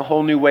embracing a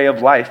whole new way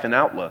of life and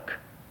outlook.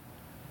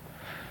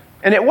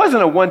 And it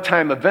wasn't a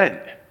one-time event.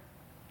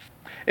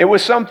 It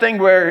was something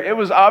where it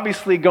was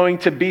obviously going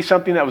to be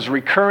something that was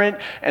recurrent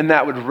and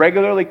that would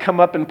regularly come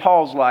up in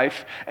Paul's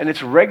life, and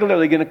it's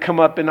regularly going to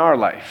come up in our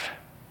life.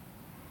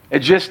 It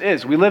just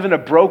is. We live in a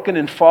broken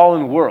and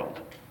fallen world.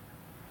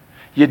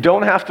 You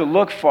don't have to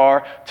look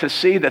far to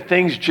see that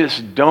things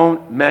just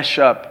don't mesh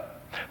up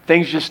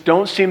Things just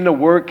don't seem to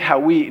work how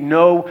we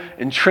know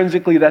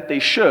intrinsically that they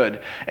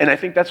should. And I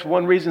think that's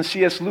one reason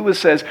C.S. Lewis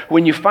says,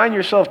 when you find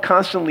yourself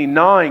constantly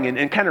gnawing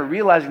and kind of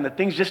realizing that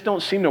things just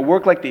don't seem to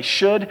work like they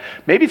should,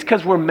 maybe it's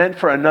because we're meant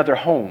for another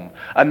home,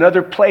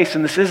 another place,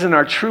 and this isn't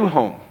our true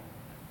home.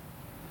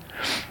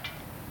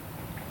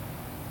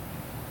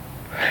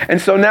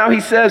 And so now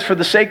he says, for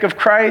the sake of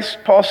Christ,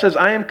 Paul says,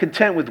 I am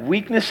content with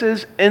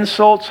weaknesses,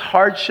 insults,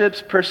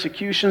 hardships,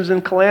 persecutions,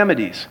 and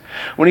calamities.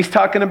 When he's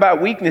talking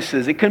about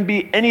weaknesses, it can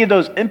be any of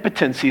those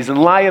impotencies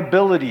and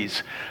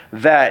liabilities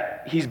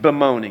that he's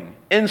bemoaning.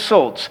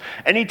 Insults,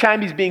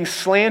 anytime he's being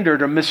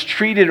slandered or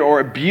mistreated or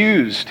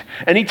abused,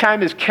 anytime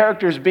his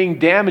character is being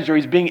damaged or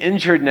he's being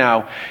injured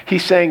now,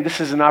 he's saying,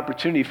 this is an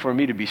opportunity for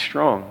me to be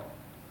strong.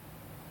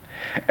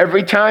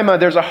 Every time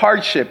there's a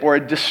hardship or a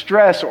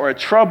distress or a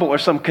trouble or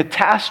some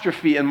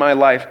catastrophe in my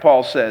life,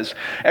 Paul says,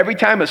 every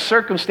time a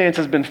circumstance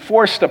has been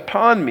forced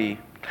upon me,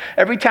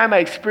 every time I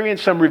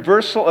experience some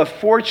reversal of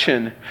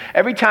fortune,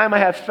 every time I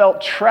have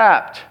felt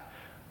trapped,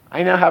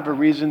 I now have a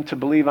reason to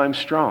believe I'm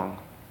strong.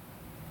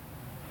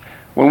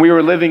 When we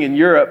were living in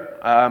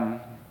Europe,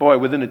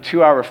 within a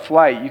 2-hour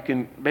flight, you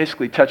can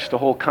basically touch the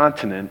whole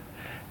continent.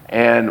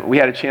 And we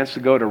had a chance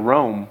to go to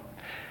Rome.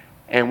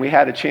 And we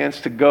had a chance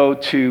to go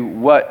to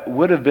what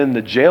would have been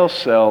the jail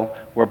cell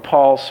where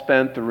Paul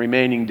spent the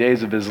remaining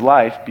days of his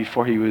life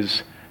before he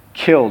was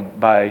killed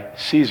by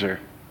Caesar.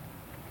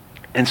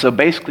 And so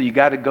basically you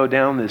got to go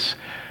down this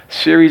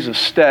series of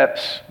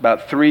steps,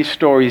 about 3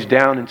 stories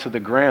down into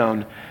the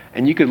ground,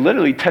 and you could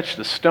literally touch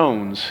the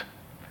stones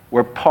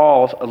where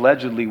Paul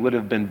allegedly would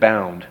have been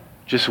bound,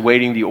 just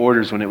waiting the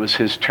orders when it was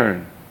his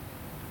turn.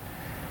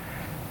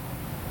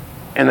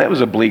 And that was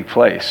a bleak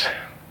place.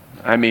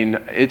 I mean,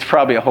 it's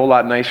probably a whole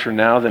lot nicer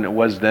now than it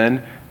was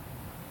then,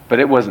 but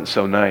it wasn't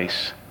so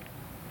nice.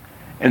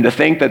 And to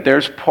think that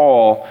there's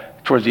Paul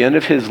towards the end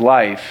of his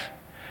life,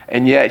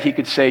 and yet he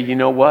could say, you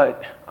know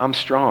what? I'm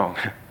strong.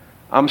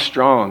 I'm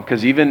strong.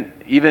 Because even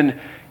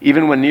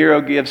when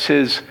Nero gives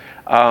his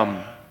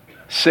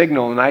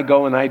signal and I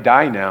go and I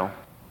die now,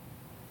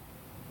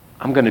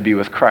 I'm going to be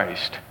with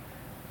Christ.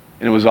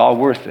 And it was all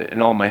worth it.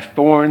 And all my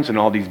thorns and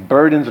all these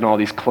burdens and all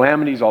these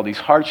calamities, all these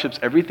hardships,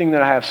 everything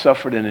that I have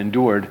suffered and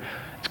endured,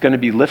 it's going to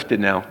be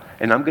lifted now.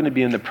 And I'm going to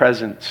be in the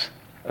presence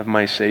of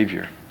my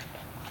Savior.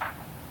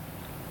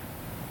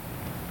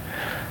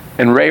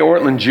 And Ray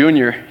Ortlund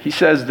Jr., he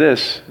says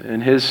this in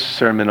his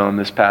sermon on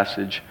this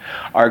passage.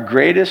 Our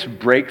greatest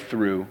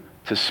breakthrough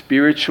to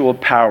spiritual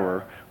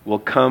power will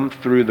come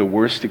through the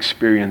worst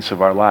experience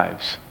of our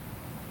lives.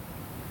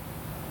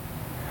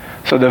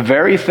 So the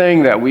very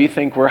thing that we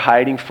think we're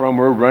hiding from,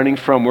 we're running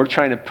from, we're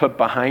trying to put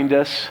behind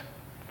us,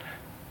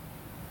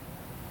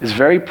 is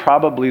very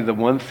probably the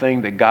one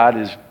thing that God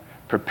is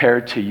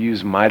prepared to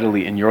use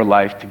mightily in your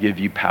life to give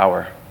you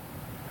power.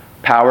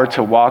 Power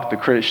to walk the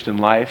Christian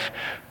life,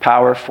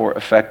 power for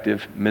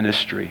effective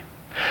ministry.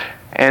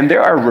 And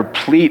there are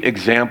replete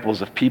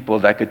examples of people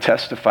that could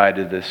testify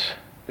to this.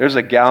 There's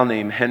a gal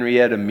named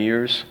Henrietta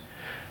Mears.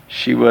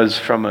 She was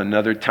from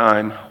another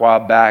time, a while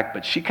back,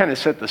 but she kind of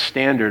set the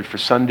standard for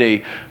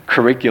Sunday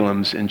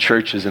curriculums in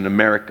churches in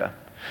America.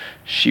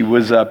 She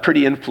was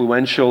pretty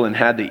influential and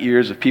had the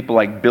ears of people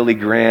like Billy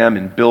Graham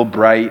and Bill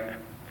Bright.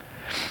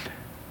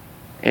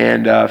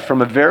 And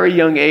from a very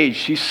young age,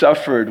 she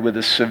suffered with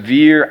a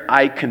severe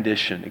eye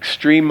condition,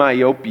 extreme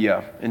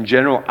myopia, and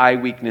general eye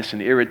weakness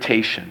and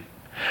irritation.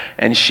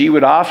 And she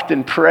would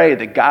often pray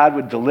that God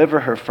would deliver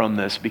her from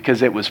this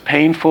because it was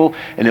painful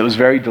and it was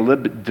very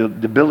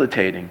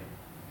debilitating.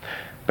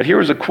 But here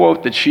was a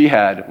quote that she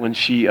had when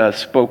she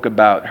spoke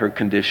about her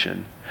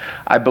condition.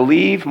 I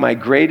believe my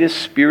greatest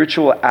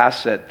spiritual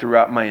asset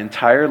throughout my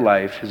entire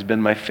life has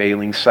been my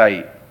failing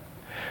sight,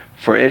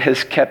 for it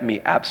has kept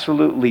me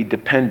absolutely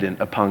dependent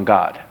upon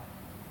God.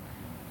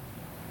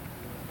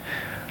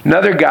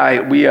 Another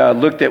guy, we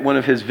looked at one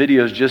of his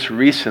videos just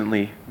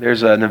recently.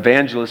 There's an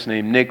evangelist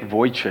named Nick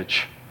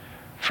Vujicic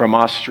from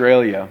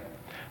Australia.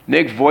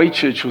 Nick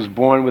Vujicic was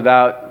born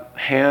without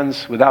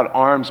hands, without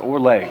arms or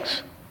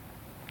legs.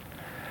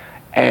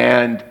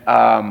 And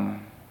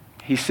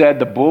he said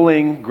the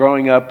bullying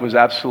growing up was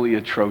absolutely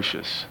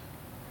atrocious.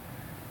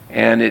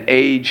 And at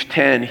age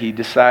 10, he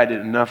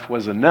decided enough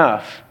was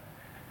enough.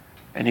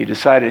 And he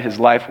decided his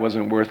life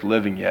wasn't worth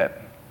living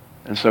yet.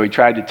 And so he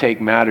tried to take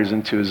matters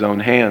into his own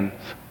hands.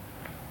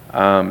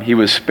 He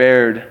was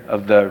spared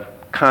of the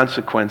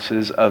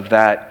consequences of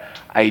that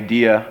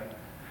idea.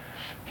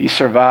 He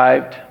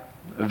survived,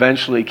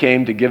 eventually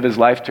came to give his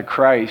life to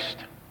Christ,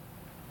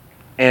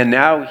 and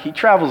now he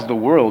travels the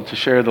world to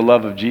share the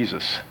love of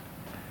Jesus.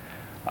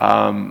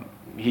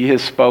 He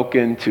has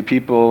spoken to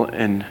people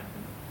in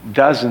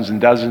dozens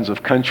and dozens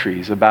of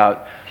countries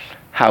about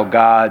how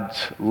God's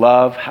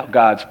love, how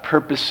God's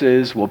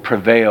purposes will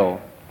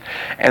prevail.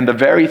 And the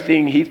very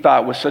thing he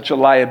thought was such a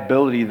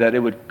liability that it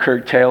would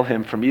curtail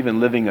him from even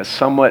living a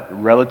somewhat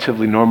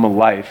relatively normal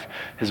life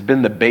has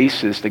been the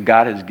basis that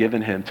God has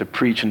given him to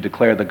preach and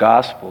declare the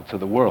gospel to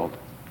the world.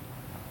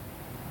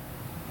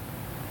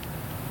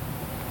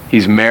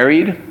 He's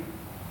married.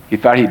 He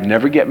thought he'd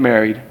never get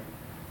married.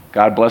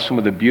 God blessed him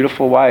with a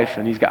beautiful wife,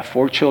 and he's got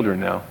 4 children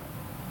now.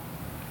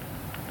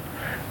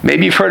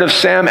 Maybe you've heard of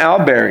Sam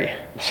Alberry.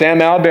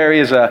 Sam Alberry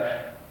is an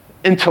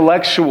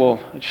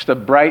intellectual, just a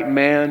bright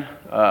man,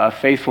 a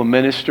faithful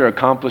minister,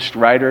 accomplished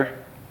writer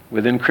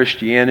within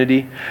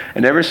Christianity.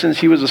 And ever since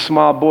he was a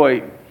small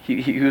boy,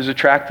 he was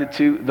attracted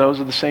to those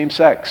of the same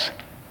sex.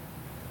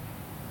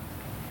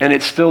 And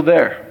it's still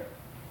there.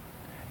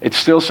 It's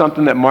still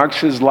something that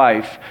marks his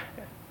life.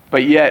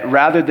 But yet,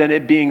 rather than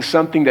it being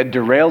something that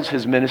derails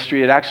his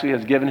ministry, it actually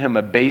has given him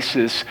a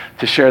basis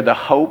to share the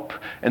hope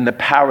and the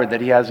power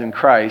that he has in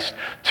Christ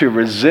to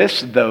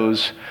resist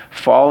those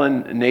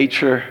fallen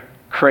nature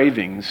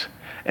cravings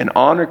and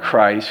honor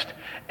Christ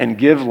and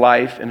give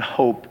life and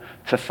hope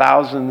to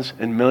thousands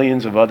and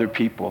millions of other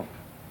people.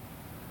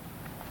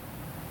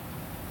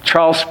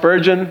 Charles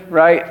Spurgeon,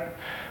 right?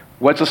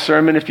 What's a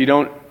sermon if you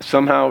don't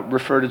somehow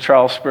refer to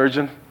Charles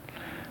Spurgeon?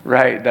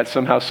 Right? That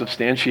somehow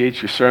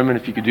substantiates your sermon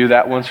if you could do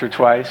that once or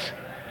twice.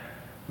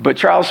 But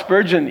Charles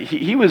Spurgeon,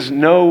 he was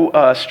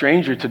no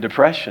stranger to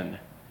depression.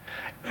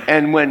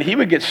 And when he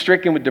would get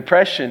stricken with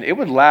depression, it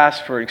would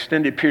last for an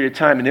extended period of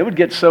time, and it would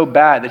get so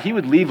bad that he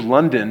would leave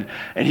London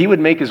and he would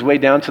make his way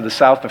down to the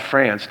south of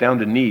France, down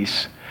to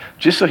Nice,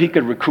 just so he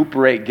could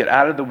recuperate, get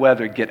out of the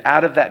weather, get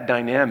out of that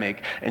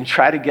dynamic, and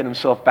try to get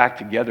himself back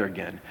together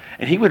again.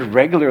 And he would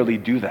regularly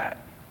do that.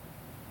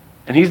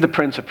 And he's the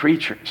Prince of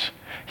Preachers.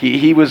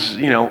 He was,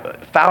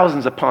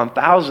 thousands upon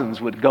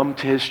thousands would come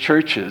to his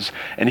churches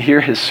and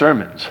hear his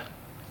sermons.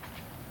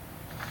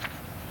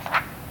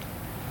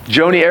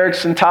 Joni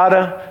Eareckson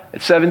Tada,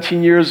 at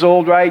 17 years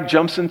old, right,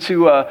 jumps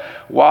into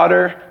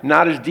water,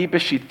 not as deep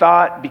as she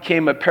thought,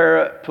 became a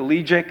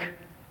paraplegic.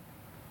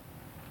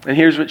 And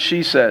here's what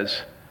she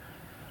says.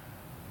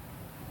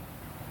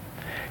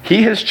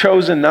 He has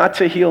chosen not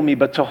to heal me,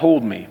 but to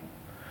hold me.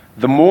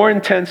 The more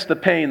intense the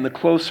pain, the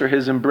closer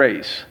his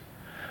embrace.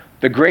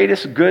 The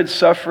greatest good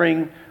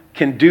suffering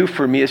can do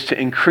for me is to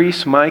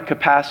increase my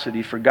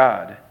capacity for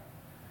God.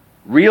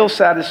 Real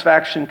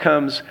satisfaction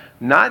comes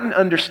not in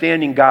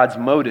understanding God's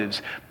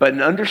motives, but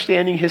in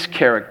understanding his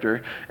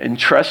character and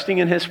trusting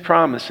in his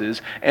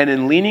promises and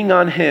in leaning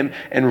on him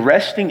and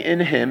resting in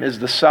him as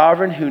the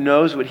sovereign who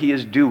knows what he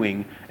is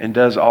doing and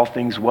does all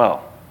things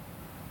well.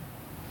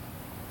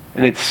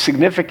 And it's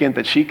significant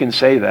that she can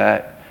say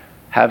that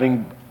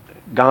having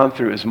gone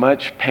through as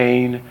much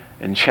pain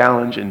and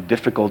challenge and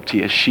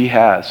difficulty as she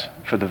has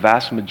for the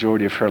vast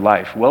majority of her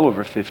life, well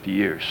over 50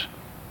 years.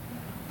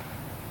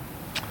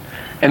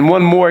 And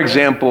one more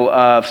example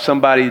of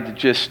somebody that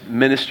just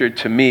ministered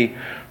to me.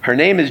 Her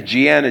name is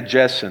Gianna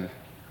Jessen.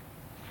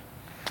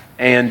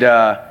 And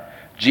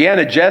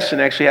Gianna Jessen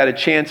actually had a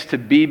chance to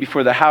be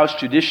before the House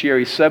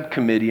Judiciary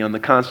Subcommittee on the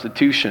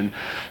Constitution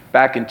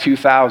back in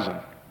 2000.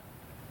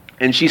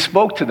 And she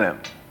spoke to them.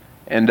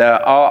 And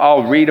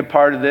I'll read a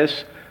part of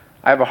this.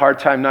 I have a hard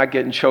time not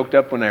getting choked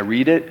up when I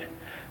read it,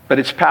 but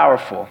it's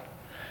powerful.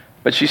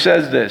 But she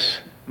says this,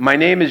 "My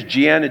name is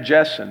Gianna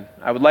Jessen.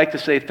 I would like to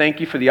say thank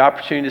you for the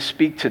opportunity to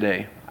speak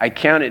today. I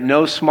count it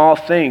no small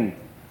thing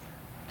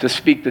to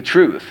speak the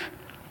truth.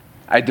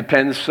 I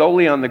depend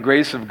solely on the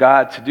grace of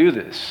God to do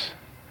this.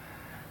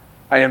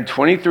 I am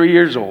 23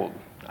 years old.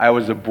 I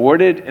was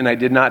aborted and I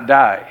did not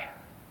die.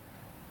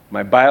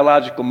 My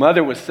biological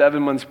mother was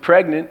 7 months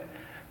pregnant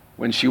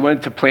when she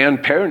went to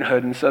Planned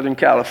Parenthood in Southern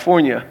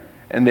California,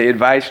 and they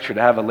advised her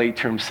to have a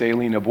late-term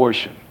saline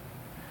abortion.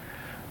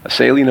 A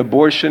saline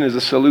abortion is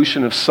a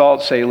solution of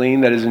salt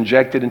saline that is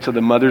injected into the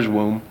mother's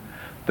womb.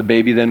 The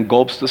baby then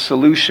gulps the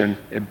solution.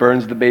 It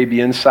burns the baby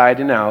inside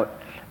and out,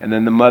 and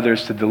then the mother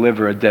is to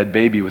deliver a dead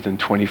baby within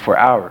 24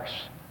 hours.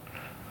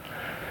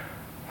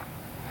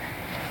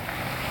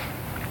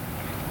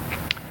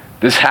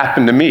 This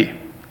happened to me.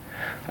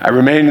 I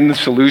remained in the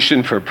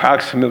solution for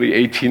approximately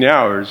 18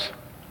 hours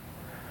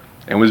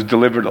and was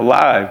delivered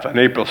alive on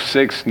April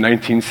 6,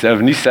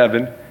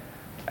 1977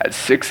 at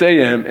 6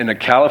 a.m. in a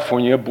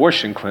California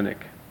abortion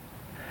clinic.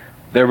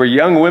 There were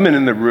young women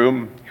in the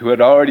room who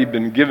had already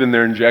been given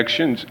their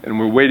injections and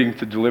were waiting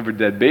to deliver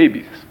dead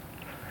babies.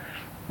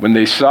 When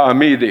they saw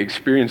me, they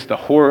experienced the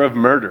horror of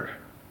murder.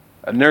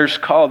 A nurse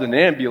called an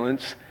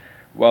ambulance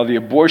while the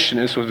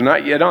abortionist was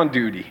not yet on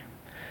duty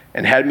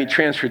and had me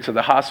transferred to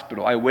the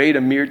hospital. I weighed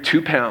a mere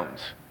 2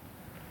 pounds.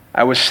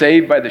 I was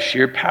saved by the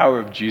sheer power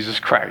of Jesus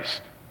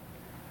Christ.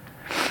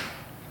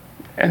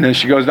 And then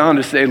she goes on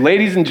to say,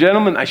 ladies and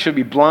gentlemen, I should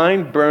be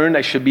blind, burned,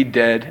 I should be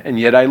dead, and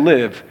yet I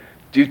live.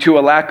 Due to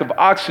a lack of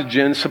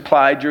oxygen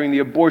supplied during the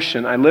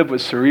abortion, I live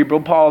with cerebral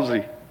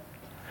palsy.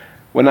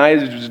 When I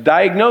was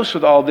diagnosed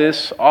with all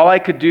this, all I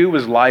could do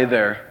was lie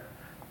there.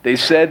 They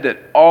said that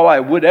all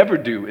I would ever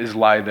do is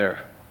lie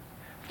there.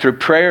 Through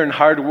prayer and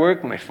hard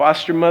work, my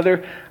foster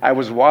mother, I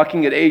was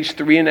walking at age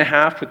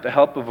 3.5 with the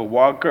help of a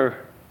walker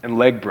and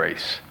leg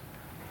brace.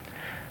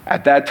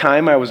 At that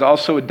time, I was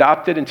also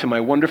adopted into my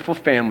wonderful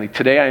family.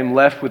 Today, I am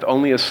left with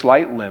only a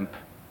slight limp.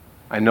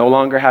 I no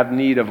longer have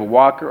need of a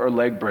walker or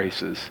leg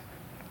braces.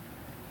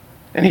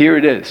 And here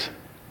it is.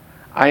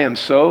 I am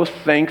so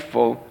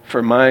thankful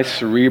for my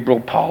cerebral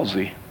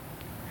palsy.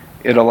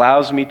 It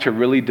allows me to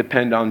really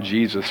depend on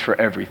Jesus for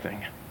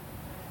everything.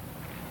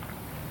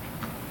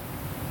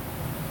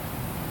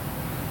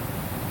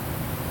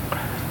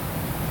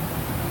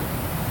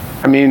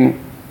 I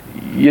mean,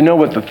 you know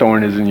what the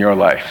thorn is in your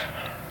life.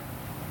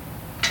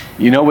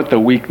 You know what the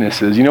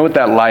weakness is. You know what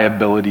that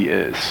liability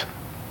is.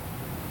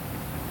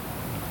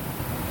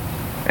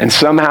 And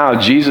somehow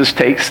Jesus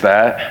takes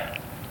that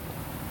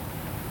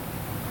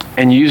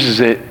and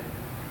uses it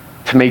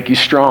to make you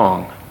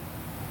strong.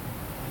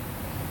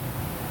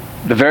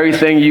 The very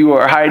thing you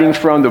are hiding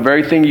from, the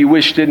very thing you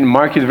wish didn't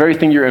mark you, the very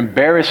thing you're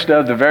embarrassed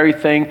of, the very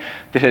thing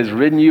that has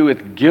ridden you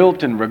with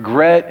guilt and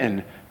regret,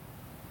 and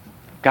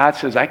God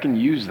says, I can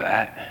use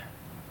that.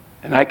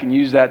 And I can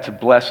use that to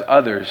bless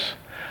others.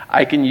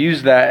 I can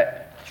use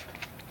that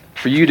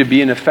for you to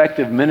be an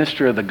effective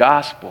minister of the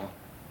gospel.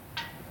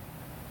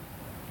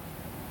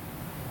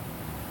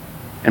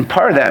 And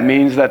part of that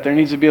means that there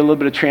needs to be a little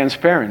bit of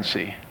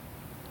transparency.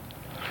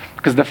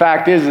 Because the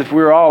fact is, if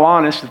we were all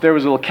honest, if there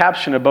was a little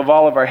caption above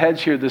all of our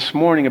heads here this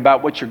morning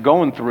about what you're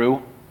going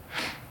through,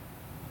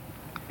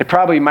 it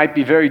probably might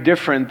be very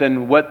different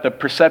than what the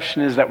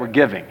perception is that we're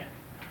giving.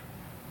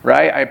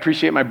 Right? I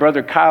appreciate my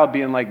brother Kyle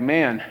being like,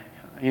 man,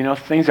 you know,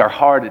 things are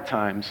hard at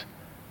times.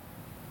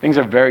 Things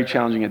are very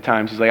challenging at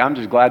times. He's like, I'm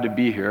just glad to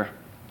be here.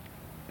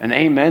 And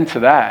amen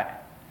to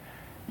that.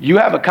 You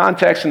have a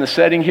context in the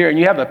setting here, and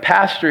you have a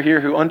pastor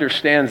here who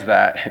understands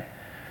that.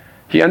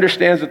 He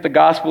understands that the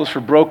gospel is for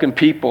broken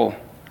people,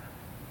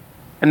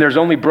 and there's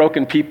only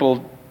broken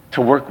people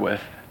to work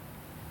with.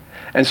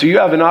 And so you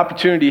have an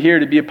opportunity here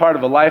to be a part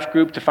of a life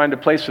group, to find a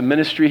place of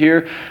ministry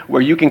here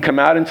where you can come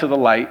out into the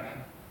light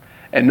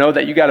and know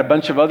that you got a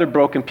bunch of other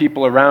broken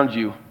people around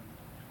you,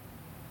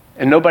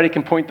 and nobody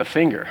can point the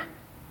finger.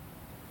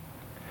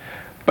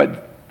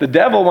 But the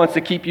devil wants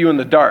to keep you in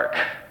the dark.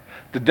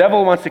 The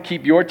devil wants to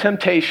keep your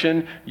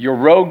temptation, your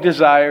rogue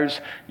desires,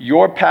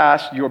 your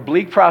past, your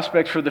bleak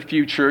prospects for the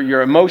future,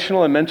 your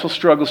emotional and mental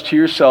struggles to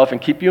yourself,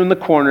 and keep you in the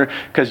corner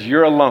because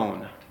you're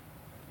alone.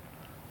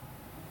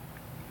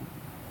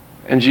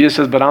 And Jesus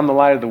says, but I'm the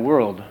light of the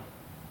world.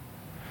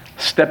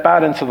 Step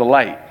out into the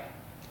light.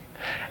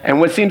 And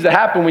what seems to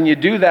happen when you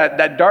do that,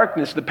 that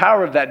darkness, the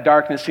power of that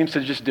darkness seems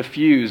to just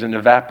diffuse and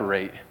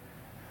evaporate.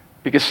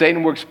 Because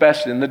Satan works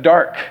best in the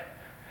dark.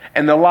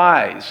 And the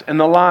lies, and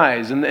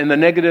the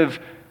negative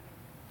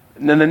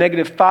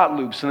thought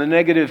loops, and the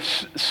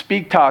negative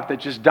speak talk that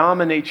just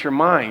dominates your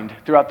mind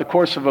throughout the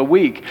course of a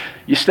week.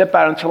 You step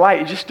out into light,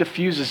 it just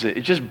diffuses it.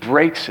 It just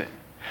breaks it.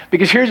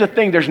 Because here's the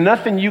thing, there's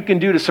nothing you can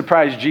do to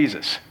surprise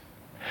Jesus.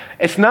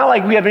 It's not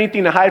like we have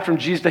anything to hide from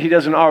Jesus that he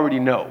doesn't already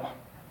know.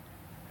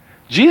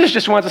 Jesus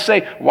just wants to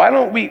say, why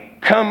don't we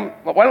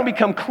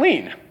come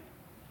clean?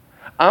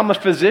 I'm a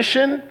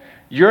physician,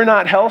 you're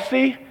not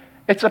healthy.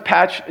 It's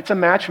a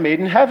match made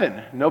in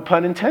heaven, no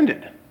pun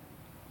intended.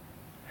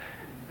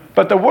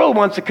 But the world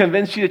wants to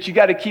convince you that you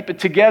got to keep it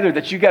together,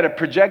 that you got to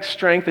project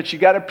strength, that you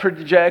got to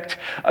project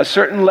a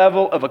certain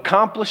level of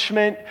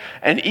accomplishment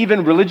and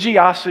even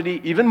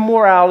religiosity, even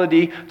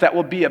morality that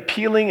will be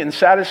appealing and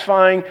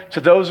satisfying to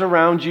those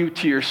around you,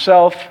 to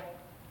yourself.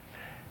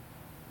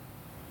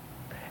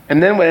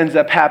 And then what ends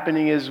up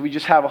happening is we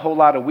just have a whole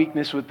lot of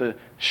weakness with the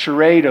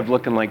charade of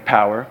looking like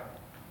power.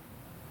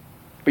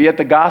 But yet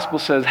the gospel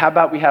says, how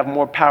about we have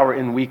more power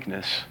in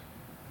weakness?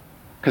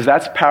 Because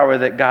that's power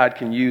that God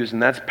can use, and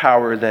that's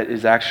power that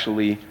is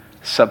actually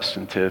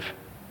substantive.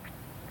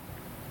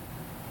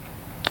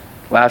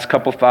 Last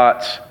couple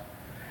thoughts.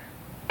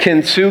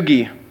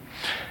 Kintsugi.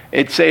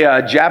 It's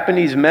a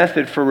Japanese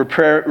method for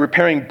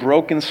repairing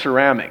broken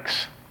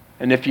ceramics.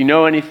 And if you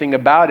know anything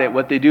about it,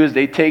 what they do is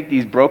they take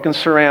these broken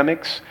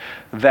ceramics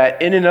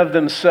that in and of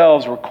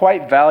themselves were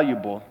quite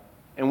valuable.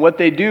 And what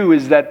they do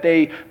is that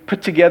they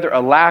put together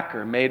a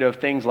lacquer made of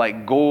things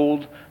like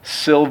gold,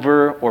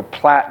 silver, or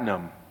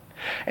platinum.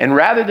 And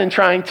rather than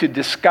trying to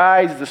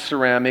disguise the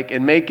ceramic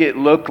and make it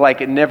look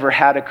like it never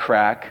had a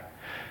crack,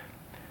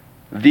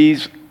 the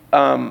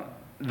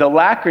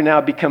lacquer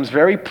now becomes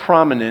very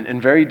prominent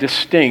and very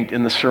distinct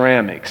in the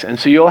ceramics. And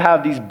so you'll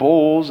have these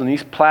bowls and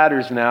these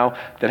platters now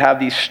that have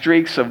these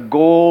streaks of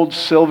gold,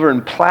 silver,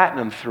 and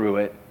platinum through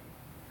it.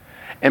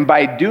 And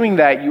by doing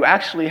that, you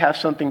actually have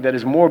something that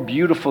is more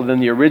beautiful than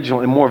the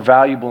original and more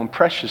valuable and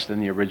precious than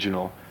the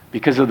original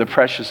because of the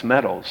precious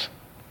metals.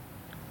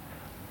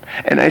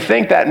 And I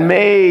think that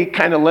may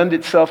kind of lend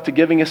itself to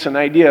giving us an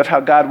idea of how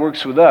God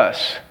works with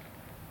us.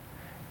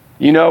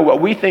 You know, what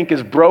we think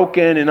is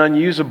broken and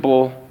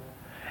unusable,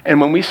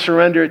 and when we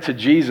surrender it to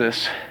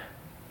Jesus,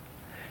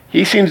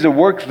 he seems to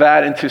work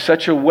that into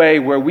such a way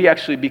where we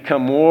actually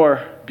become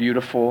more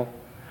beautiful,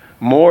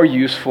 more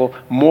useful,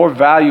 more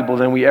valuable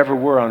than we ever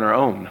were on our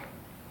own.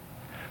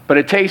 But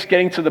it takes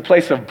getting to the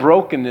place of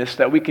brokenness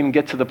that we can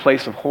get to the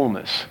place of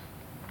wholeness.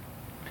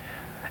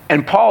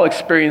 And Paul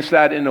experienced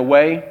that in a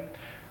way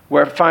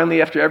where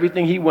finally, after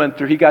everything he went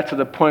through, he got to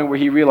the point where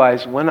he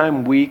realized, when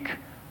I'm weak,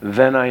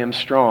 then I am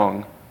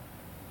strong.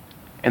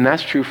 And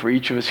that's true for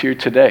each of us here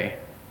today.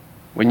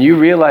 When you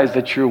realize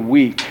that you're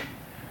weak,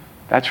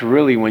 that's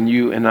really when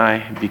you and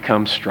I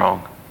become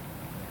strong.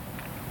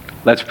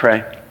 Let's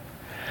pray.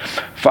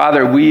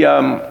 Father, we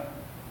don't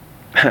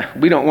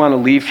want to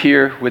leave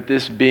here with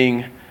this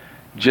being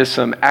just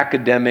some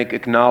academic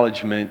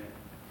acknowledgement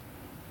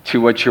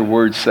to what your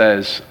word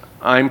says.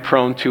 I'm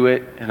prone to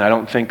it, and I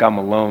don't think I'm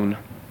alone.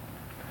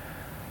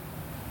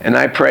 And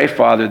I pray,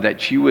 Father,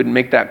 that you would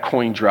make that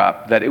coin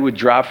drop, that it would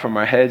drop from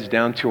our heads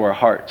down to our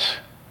hearts.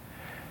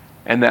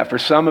 And that for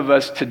some of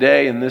us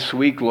today and this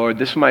week, Lord,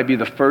 this might be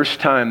the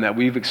first time that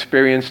we've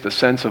experienced a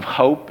sense of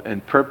hope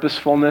and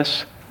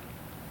purposefulness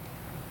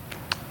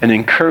and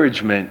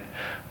encouragement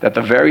that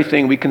the very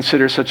thing we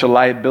consider such a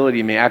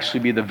liability may actually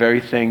be the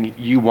very thing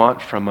you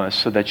want from us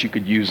so that you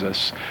could use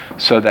us,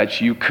 so that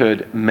you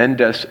could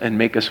mend us and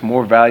make us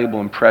more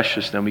valuable and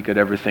precious than we could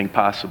ever think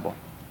possible.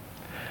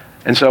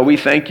 And so we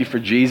thank you for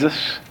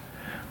Jesus.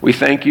 We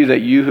thank you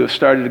that you who have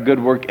started a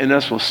good work in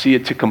us will see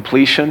it to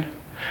completion.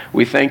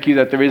 We thank you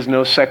that there is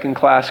no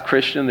second-class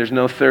Christian. There's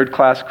no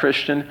third-class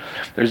Christian.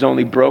 There's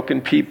only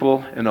broken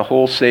people and a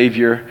whole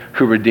Savior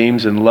who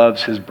redeems and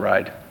loves his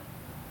bride.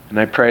 And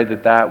I pray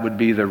that that would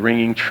be the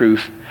ringing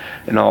truth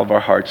in all of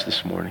our hearts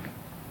this morning.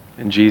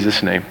 In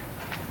Jesus' name,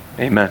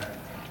 amen.